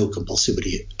 and no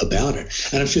compulsivity about it.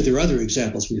 And I'm sure there are other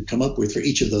examples we could come up with for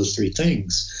each of those three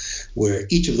things, where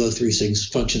each of those three things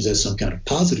functions as some kind of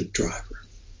positive driver.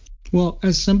 Well,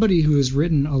 as somebody who has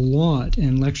written a lot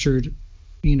and lectured,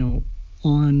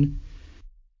 on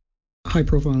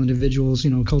high-profile individuals,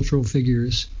 cultural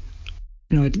figures,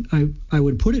 I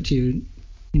would put it to you,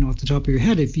 off the top of your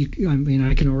head, I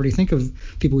can already think of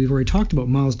people we've already talked about,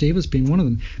 Miles Davis being one of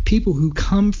them, people who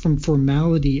come from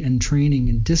formality and training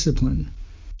and discipline.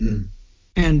 Mm.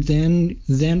 And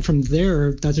then from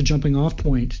there, that's a jumping off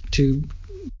point to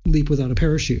leap without a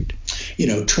parachute.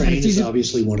 Train is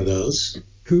obviously one of those.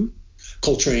 Who?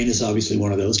 Coltrane is obviously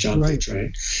one of those, John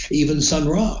Coltrane. Even Sun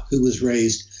Ra, who was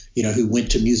raised, who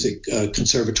went to music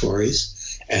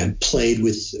conservatories and played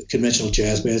with conventional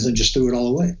jazz bands and just threw it all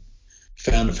away.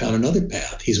 Found another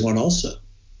path. He's one also.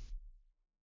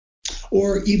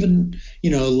 Or even, a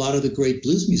lot of the great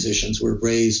blues musicians were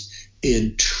raised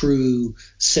in true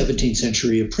 17th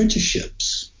century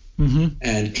apprenticeships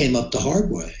and came up the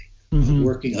hard way,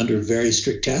 working under very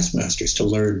strict taskmasters to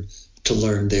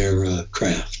learn their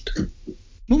craft.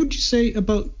 What would you say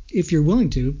about, if you're willing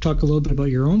to, talk a little bit about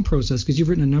your own process? Because you've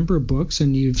written a number of books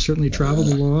and you've certainly traveled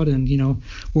a lot and,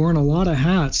 worn a lot of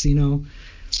hats,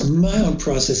 My own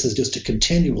process is just a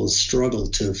continual struggle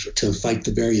to fight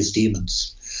the various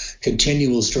demons,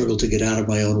 continual struggle to get out of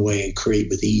my own way and create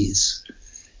with ease.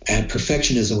 And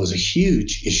perfectionism was a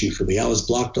huge issue for me. I was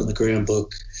blocked on the Gram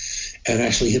book, and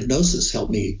actually hypnosis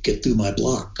helped me get through my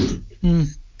block.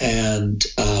 And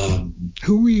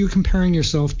who were you comparing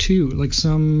yourself to? Like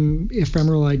some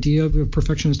ephemeral idea of a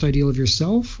perfectionist ideal of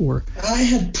yourself, or? I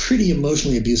had pretty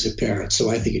emotionally abusive parents, so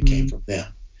I think it came from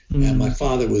them. And my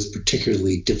father was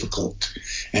particularly difficult,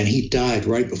 and he died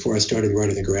right before I started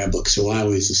writing the Gram book. So I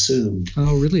always assumed,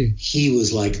 oh, really? He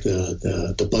was like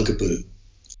the bugaboo,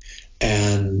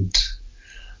 and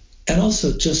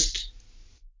also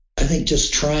I think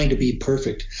just trying to be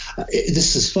perfect.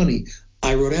 This is funny.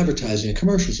 I wrote advertising and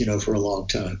commercials, for a long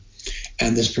time.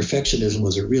 And this perfectionism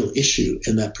was a real issue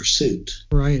in that pursuit.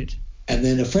 Right. And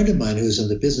then a friend of mine who's in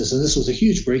the business, and this was a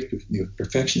huge breakthrough for me with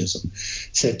perfectionism,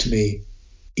 said to me,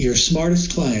 your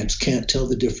smartest clients can't tell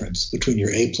the difference between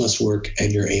your A+ work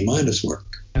and your A-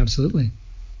 work. Absolutely.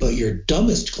 But your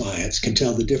dumbest clients can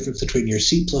tell the difference between your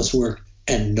C+ work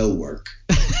and no work.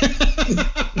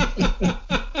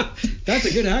 That's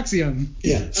a good axiom.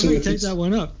 Yeah. So take that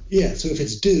one up. Yeah. So if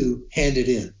it's due, hand it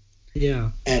in.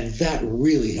 Yeah. And that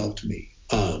really helped me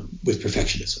with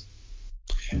perfectionism.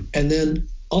 And then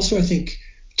also I think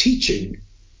teaching,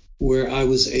 where I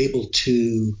was able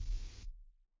to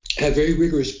have very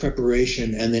rigorous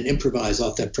preparation and then improvise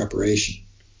off that preparation,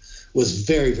 was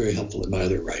very, very helpful in my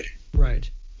other writing. Right.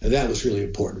 And that was really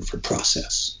important for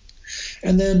process.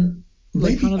 And then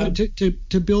maybe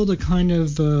to build a kind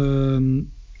of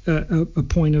a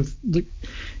point of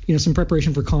some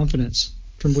preparation for confidence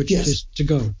from which to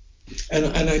go. And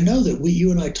I know that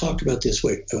you and I talked about this.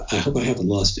 Wait, I hope I haven't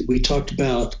lost it. We talked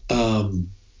about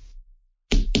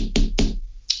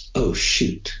oh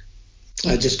shoot,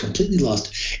 I just completely lost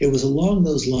it. It was along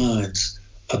those lines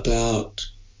about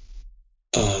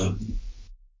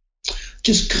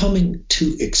just coming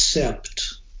to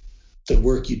accept the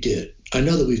work you did. I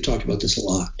know that we've talked about this a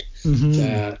lot.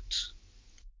 That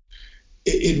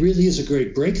it really is a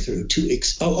great breakthrough to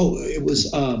it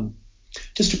was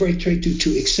just to break through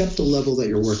to accept the level that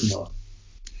you're working on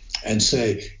and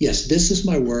say, yes, this is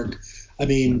my work. I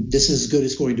mean, this is as good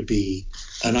as it's going to be,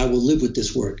 and I will live with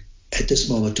this work at this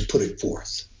moment to put it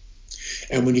forth.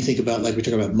 And when you think about, like we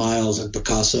talk about Miles and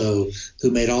Picasso,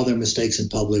 who made all their mistakes in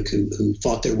public, who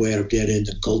fought their way out of dead ends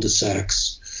and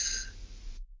cul-de-sacs,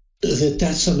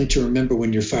 that's something to remember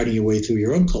when you're fighting your way through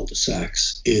your own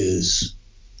cul-de-sacs, is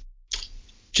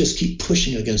just keep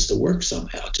pushing against the work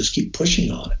somehow. Just keep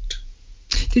pushing on it.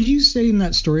 Did you say in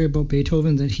that story about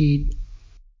Beethoven that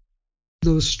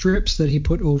those strips that he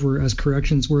put over as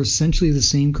corrections were essentially the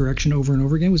same correction over and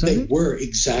over again? Was that They were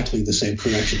exactly the same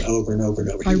correction over and over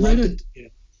and over. I read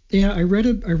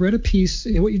a piece.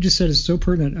 What you just said is so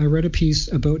pertinent. I read a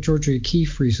piece about George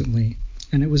O'Keeffe recently,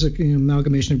 and it was an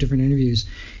amalgamation of different interviews.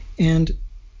 And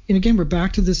again, we're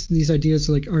back to these ideas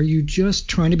like, are you just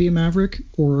trying to be a maverick,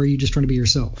 or are you just trying to be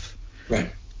yourself?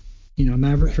 Right. A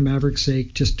maverick for maverick's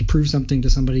sake, just to prove something to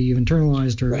somebody you've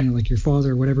internalized, or like your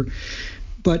father or whatever.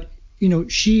 But we and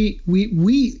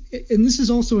this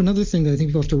is also another thing that I think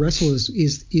people have to wrestle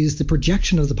is the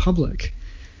projection of the public.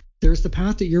 There's the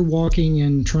path that you're walking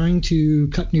and trying to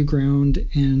cut new ground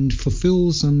and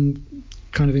fulfill some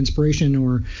kind of inspiration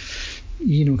or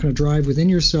kind of drive within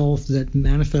yourself that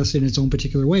manifests in its own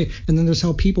particular way. And then there's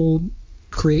how people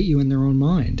create you in their own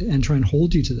mind and try and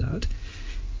hold you to that.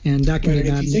 And that can be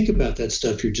bad. If you think about that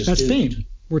stuff, you're just that's doomed. Fame.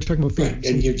 We're talking about fame. Right,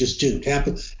 and you're just doomed.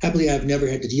 Happily, I've never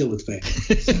had to deal with fame.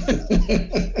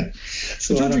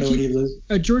 So I don't know any of those.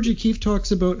 George O'Keeffe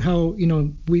talks about how,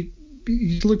 you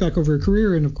look back over her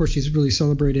career, and of course she's really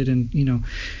celebrated and,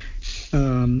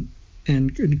 and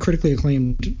critically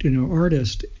acclaimed,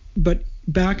 artist. But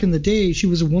back in the day, she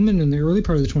was a woman in the early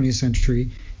part of the 20th century,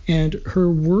 and her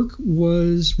work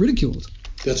was ridiculed.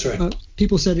 That's right.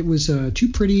 People said it was too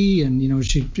pretty, and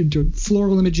she did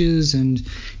floral images, and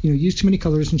used too many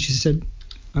colors. And she said,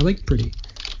 "I like pretty,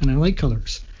 and I like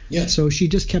colors. Yeah. So she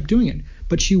just kept doing it.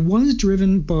 But she was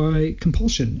driven by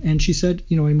compulsion. And she said,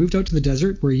 I moved out to the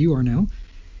desert where you are now,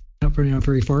 not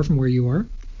very far from where you are,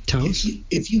 Taos.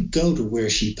 If you go to where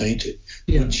she painted,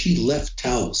 when she left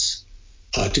Taos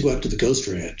to go out to the Ghost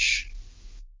Ranch,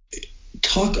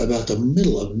 talk about the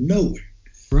middle of nowhere.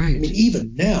 Right. I mean,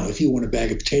 even now, if you want a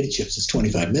bag of potato chips, it's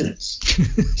 25 minutes.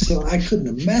 So I couldn't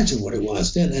imagine what it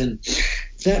was then. And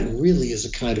that really is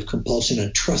a kind of compulsion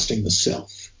and trusting the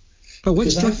self. But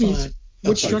what struck me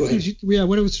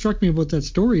about that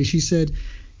story, she said,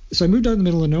 so I moved out in the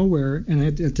middle of nowhere and I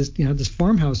had this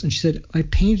farmhouse, and she said, I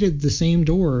painted the same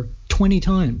door 20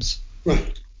 times.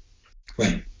 Right.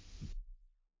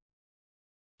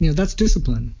 That's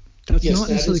discipline. That's not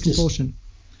necessarily compulsion.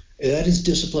 That is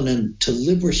discipline, and to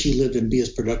live where she lived and be as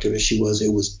productive as she was,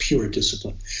 it was pure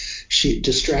discipline.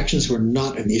 Distractions were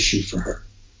not an issue for her.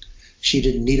 She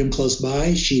didn't need them close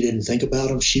by. She didn't think about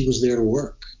them. She was there to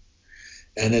work.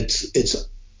 And it's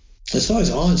always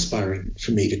awe-inspiring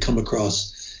for me to come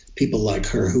across people like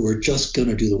her who are just going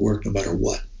to do the work no matter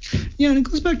what. Yeah, and it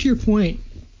goes back to your point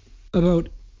about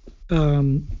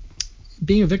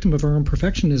being a victim of our own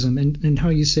perfectionism, and how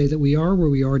you say that we are where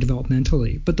we are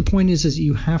developmentally. But the point is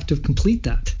you have to complete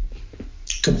that.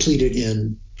 Complete it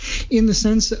in the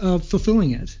sense of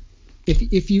fulfilling it.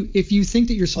 If you think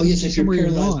that you're supposed to be somewhere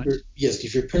you're not.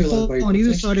 If you're paralyzed by your on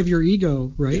either side of your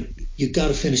ego, right? You've got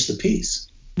to finish the piece.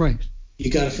 Right.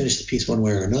 You got to finish the piece one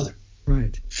way or another.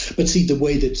 Right. But see, the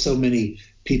way that so many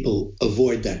people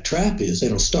avoid that trap is they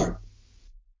don't start.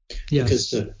 Yes.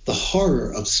 Because the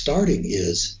horror of starting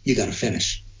is you got to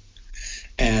finish.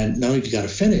 And not only you got to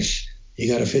finish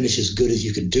as good as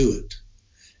you can do it.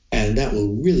 And that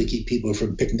will really keep people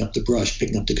from picking up the brush,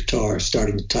 picking up the guitar,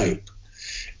 starting to type.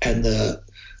 And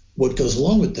what goes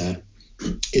along with that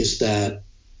is that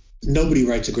nobody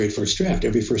writes a great first draft.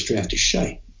 Every first draft is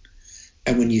shite.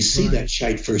 And when you see that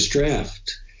shite first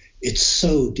draft, it's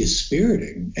so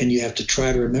dispiriting. And you have to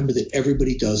try to remember that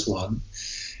everybody does one.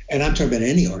 And I'm talking about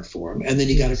any art form. And then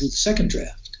you got to do the second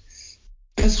draft.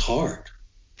 That's hard.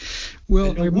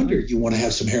 Well, no wonder you want to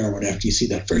have some heroin after you see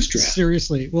that first draft.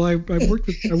 Seriously. Well, I worked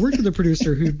with a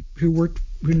producer who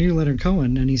knew Leonard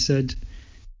Cohen, and he said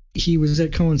he was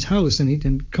at Cohen's house,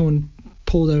 and Cohen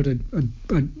pulled out a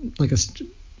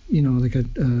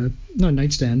not a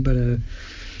nightstand, but a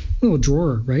little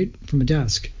drawer, right, from a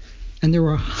desk, and there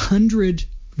were 100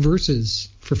 verses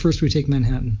for First We Take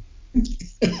Manhattan.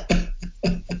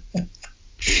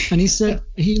 And he said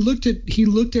he looked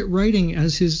at writing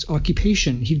as his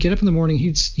occupation. He'd get up in the morning.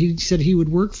 He said he would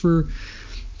work for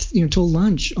till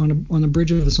lunch on a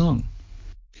bridge of a song.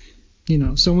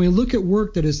 So when we look at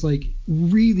work that is like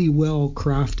really well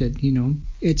crafted,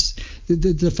 it's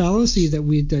the fallacy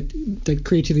that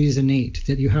creativity is innate,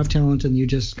 that you have talent and you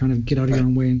just kind of get out of your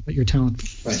own way and let your talent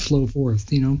flow forth.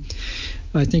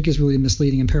 I think is really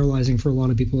misleading and paralyzing for a lot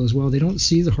of people as well. They don't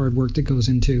see the hard work that goes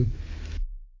into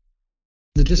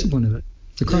the discipline of it.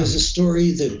 There's a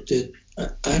story that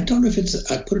I don't know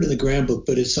if I put it in the Gram book,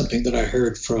 but it's something that I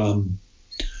heard from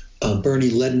Bernie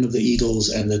Ledden of the Eagles,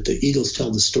 and that the Eagles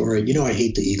tell the story. I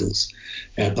hate the Eagles,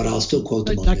 but I'll still quote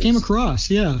them on this. That came across,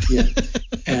 yeah.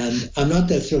 And I'm not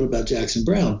that thrilled about Jackson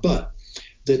Browne, but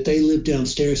that they lived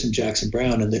downstairs from Jackson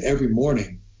Browne, and that every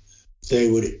morning they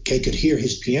could hear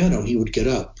his piano. He would get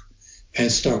up and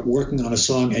start working on a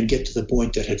song and get to the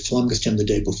point that had flummoxed him the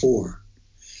day before,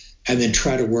 and then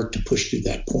try to work to push through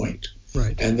that point.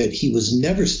 Right. And that he was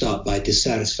never stopped by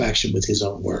dissatisfaction with his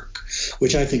own work,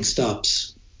 which I think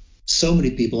stops so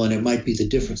many people, and it might be the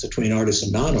difference between artists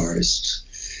and non-artists,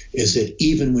 is that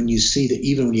even when you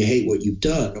hate what you've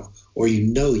done, or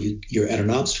you're at an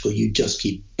obstacle, you just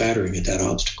keep battering at that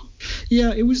obstacle.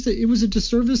 Yeah, it was a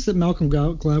disservice that Malcolm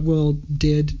Gladwell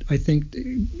did, I think,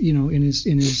 in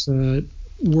his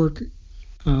work.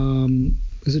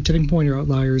 Was it Tipping Point or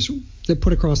Outliers, that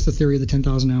put across the theory of the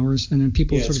 10,000 hours, and then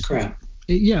people sort of crap.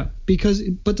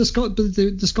 But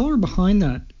the scholar behind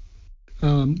that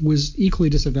was equally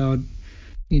disavowed,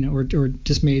 or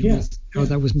dismayed with how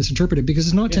that was misinterpreted, because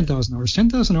it's not 10,000 hours.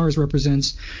 10,000 hours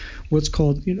represents what's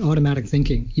called automatic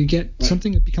thinking. You get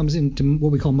something that becomes into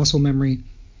what we call muscle memory,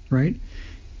 right?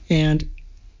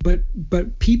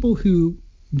 But people who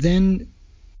then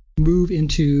move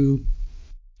into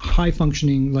high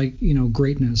functioning,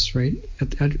 greatness, right,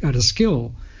 at a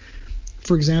skill.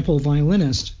 For example, a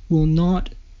violinist will not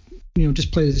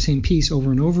just play the same piece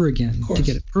over and over again to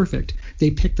get it perfect. They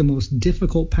pick the most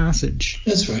difficult passage.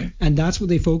 That's right. And that's what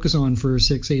they focus on for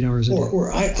 6-8 hours a day.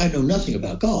 Or I know nothing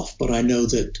about golf, but I know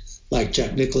that, like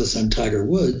Jack Nicklaus and Tiger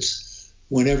Woods,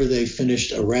 whenever they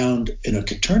finished a round in a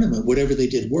tournament, whatever they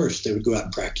did worse, they would go out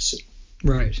and practice it.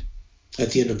 Right.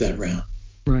 at the end of that round.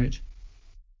 Right.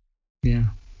 Yeah.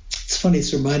 It's funny.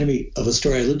 It's reminded me of a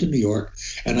story. I lived in New York,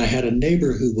 and I had a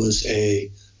neighbor who was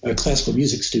a classical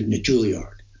music student at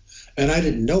Juilliard. And I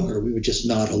didn't know her. We would just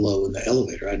nod hello in the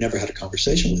elevator. I never had a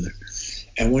conversation with her.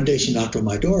 And one day she knocked on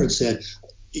my door and said,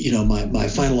 my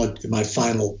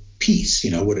final piece,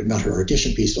 not her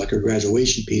audition piece, like her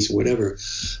graduation piece or whatever,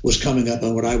 was coming up,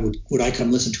 and would I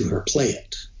come listen to her play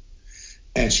it?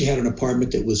 And she had an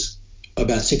apartment that was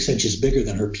about 6 inches bigger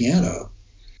than her piano.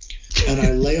 And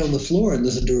I lay on the floor and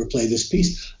listened to her play this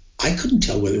piece. I couldn't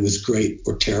tell whether it was great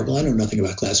or terrible. I know nothing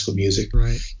about classical music.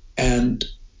 Right. And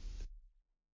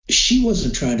she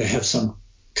wasn't trying to have some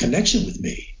connection with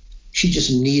me. She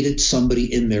just needed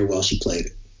somebody in there while she played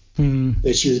it.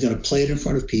 That she was going to play it in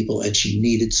front of people, and she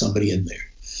needed somebody in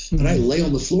there. And I lay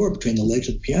on the floor between the legs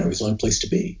of the piano. It was the only place to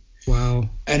be. Wow.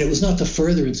 And it was not the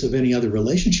furtherance of any other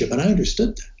relationship, and I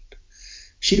understood that.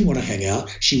 She didn't want to hang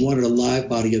out. She wanted a live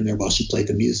body in there while she played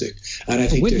the music. And I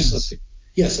think there's something.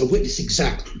 Yes, a witness,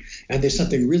 exactly. And there's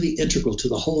something really integral to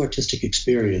the whole artistic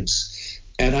experience.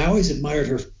 And I always admired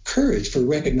her courage for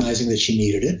recognizing that she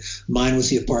needed it. Mine was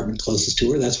the apartment closest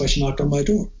to her. That's why she knocked on my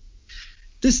door.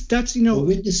 That's a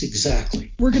witness,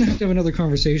 exactly. We're going to have another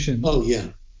conversation. Oh yeah,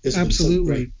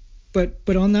 absolutely. So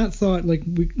but on that thought, like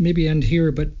we maybe end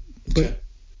here, but okay.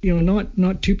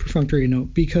 Not too perfunctory,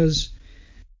 because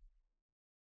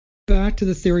back to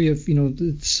the theory of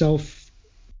the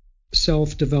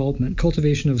self development,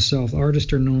 cultivation of self,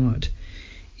 artist or not,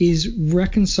 is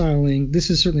reconciling.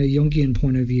 This is certainly a Jungian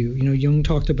point of view. Jung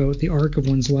talked about the arc of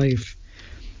one's life,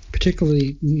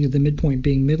 particularly the midpoint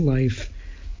being midlife,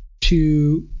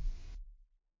 to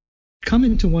come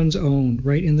into one's own,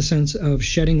 right, in the sense of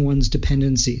shedding one's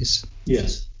dependencies.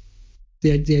 Yes.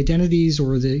 The identities,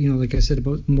 or like I said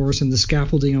about Morrison, the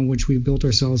scaffolding on which we built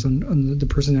ourselves on the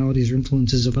personalities or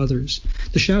influences of others,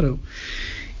 the shadow.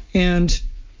 And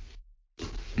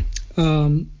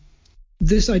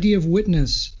this idea of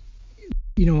witness,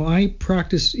 I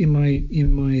practice in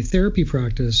my therapy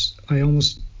practice, I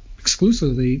almost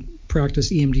exclusively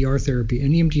practice EMDR therapy.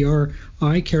 And EMDR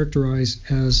I characterize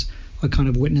as a kind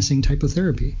of witnessing type of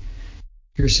therapy.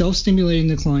 You're self-stimulating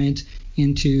the client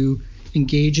into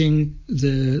engaging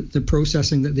the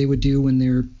processing that they would do when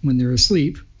they're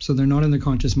asleep, so they're not in their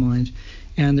conscious mind,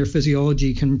 and their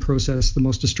physiology can process the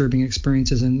most disturbing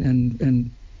experiences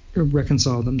and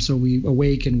reconcile them. So we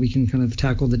awake and we can kind of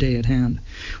tackle the day at hand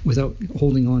without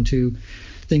holding on to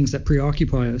things that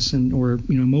preoccupy us or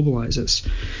mobilize us.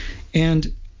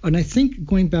 And I think,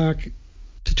 going back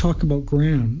to talk about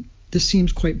Gram, this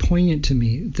seems quite poignant to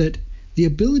me, that the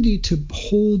ability to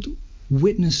hold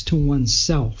witness to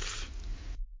oneself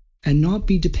and not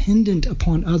be dependent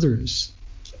upon others,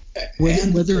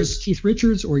 whether it's Keith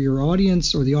Richards or your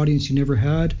audience or the audience you never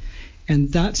had.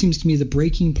 And that seems to me the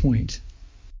breaking point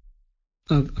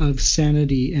of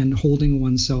sanity and holding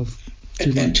oneself.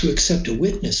 And to accept a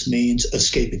witness means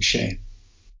escaping shame.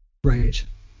 Right.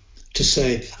 To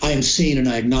say, I am seen and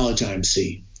I acknowledge I am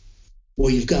seen.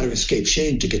 Well, you've got to escape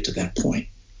shame to get to that point.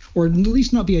 Or at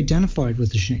least not be identified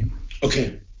with the shame.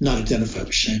 Okay, not identified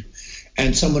with shame.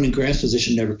 And someone in Gram's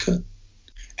position never could.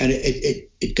 And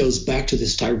it goes back to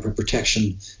this type of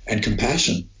protection and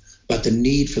compassion, but the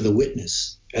need for the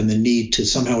witness and the need to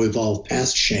somehow evolve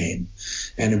past shame.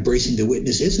 And embracing the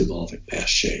witness is evolving past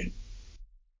shame.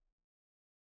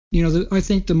 I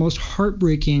think the most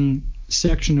heartbreaking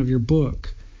section of your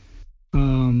book,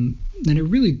 and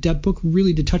that book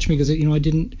really did touch me, because I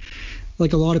didn't,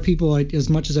 like a lot of people, as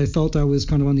much as I felt I was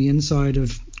kind of on the inside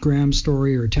of Gram's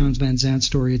story or Townes Van Zant's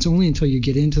story, it's only until you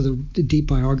get into the deep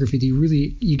biography that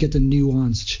you get the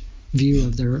nuanced view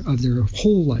of their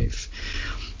whole life.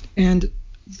 And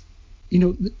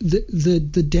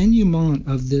the denouement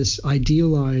of this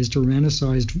idealized or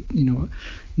romanticized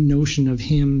notion of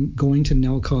him going to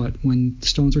Nelcott when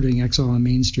Stones were doing Exile on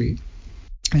Main Street,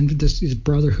 and this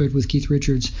brotherhood with Keith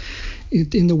Richards,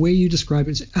 in the way you describe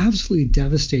it, it's absolutely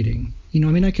devastating.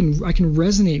 I can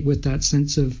resonate with that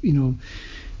sense of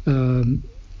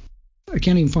I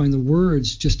can't even find the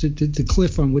words, just the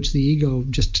cliff on which the ego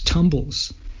just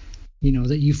tumbles.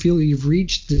 That you feel you've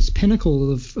reached this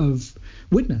pinnacle of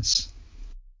witness.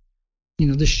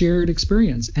 The shared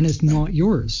experience, and it's not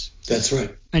yours. That's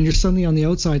right. And you're suddenly on the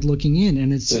outside looking in,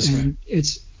 and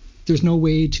there's no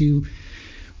way to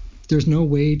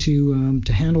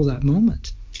handle that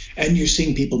moment. And you're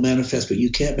seeing people manifest what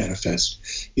you can't manifest.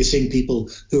 You're seeing people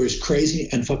who are as crazy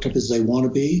and fucked up as they want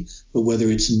to be, but whether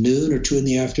it's noon or 2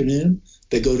 p.m,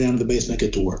 they go down to the basement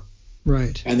and get to work.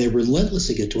 Right. And they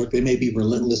relentlessly get to work. They may be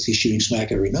relentlessly shooting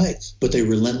smack every night, but they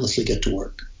relentlessly get to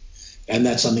work. And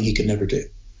that's something he could never do.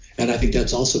 And I think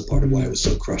that's also part of why it was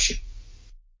so crushing.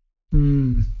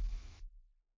 Mm.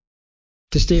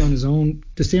 To stay on his own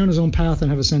path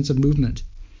and have a sense of movement.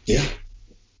 Yeah.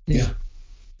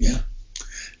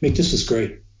 Mick, this was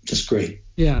great. Just great.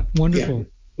 Yeah, wonderful. Yeah,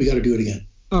 we got to do it again.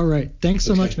 All right. Thanks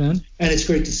so much, man. And it's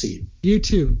great to see you. You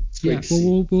too. It's great to see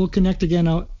you. We'll connect again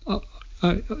in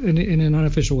an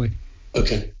unofficial way.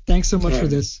 Okay. Thanks so much for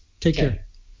this. Take care.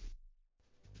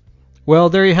 Well,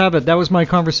 there you have it. That was my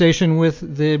conversation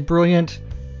with the brilliant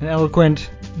and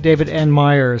eloquent David N.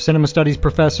 Meyer, cinema studies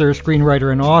professor,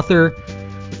 screenwriter, and author.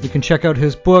 You can check out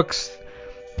his books,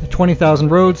 20,000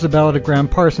 Roads, The Ballad of Gram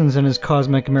Parsons and His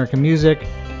Cosmic American Music,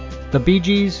 The Bee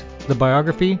Gees, The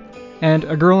Biography, and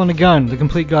A Girl and a Gun, The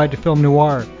Complete Guide to Film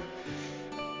Noir.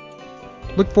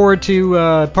 Look forward to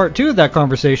part 2 of that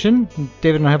conversation.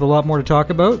 David and I have a lot more to talk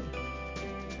about.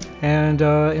 And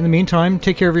in the meantime,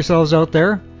 take care of yourselves out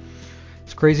there.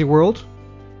 It's a crazy world.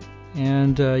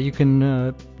 And you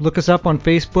can look us up on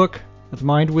Facebook at The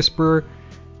Mind Whisperer,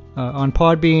 on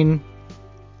Podbean,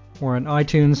 or on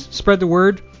iTunes. Spread the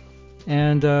word,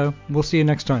 and we'll see you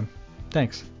next time.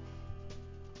 Thanks.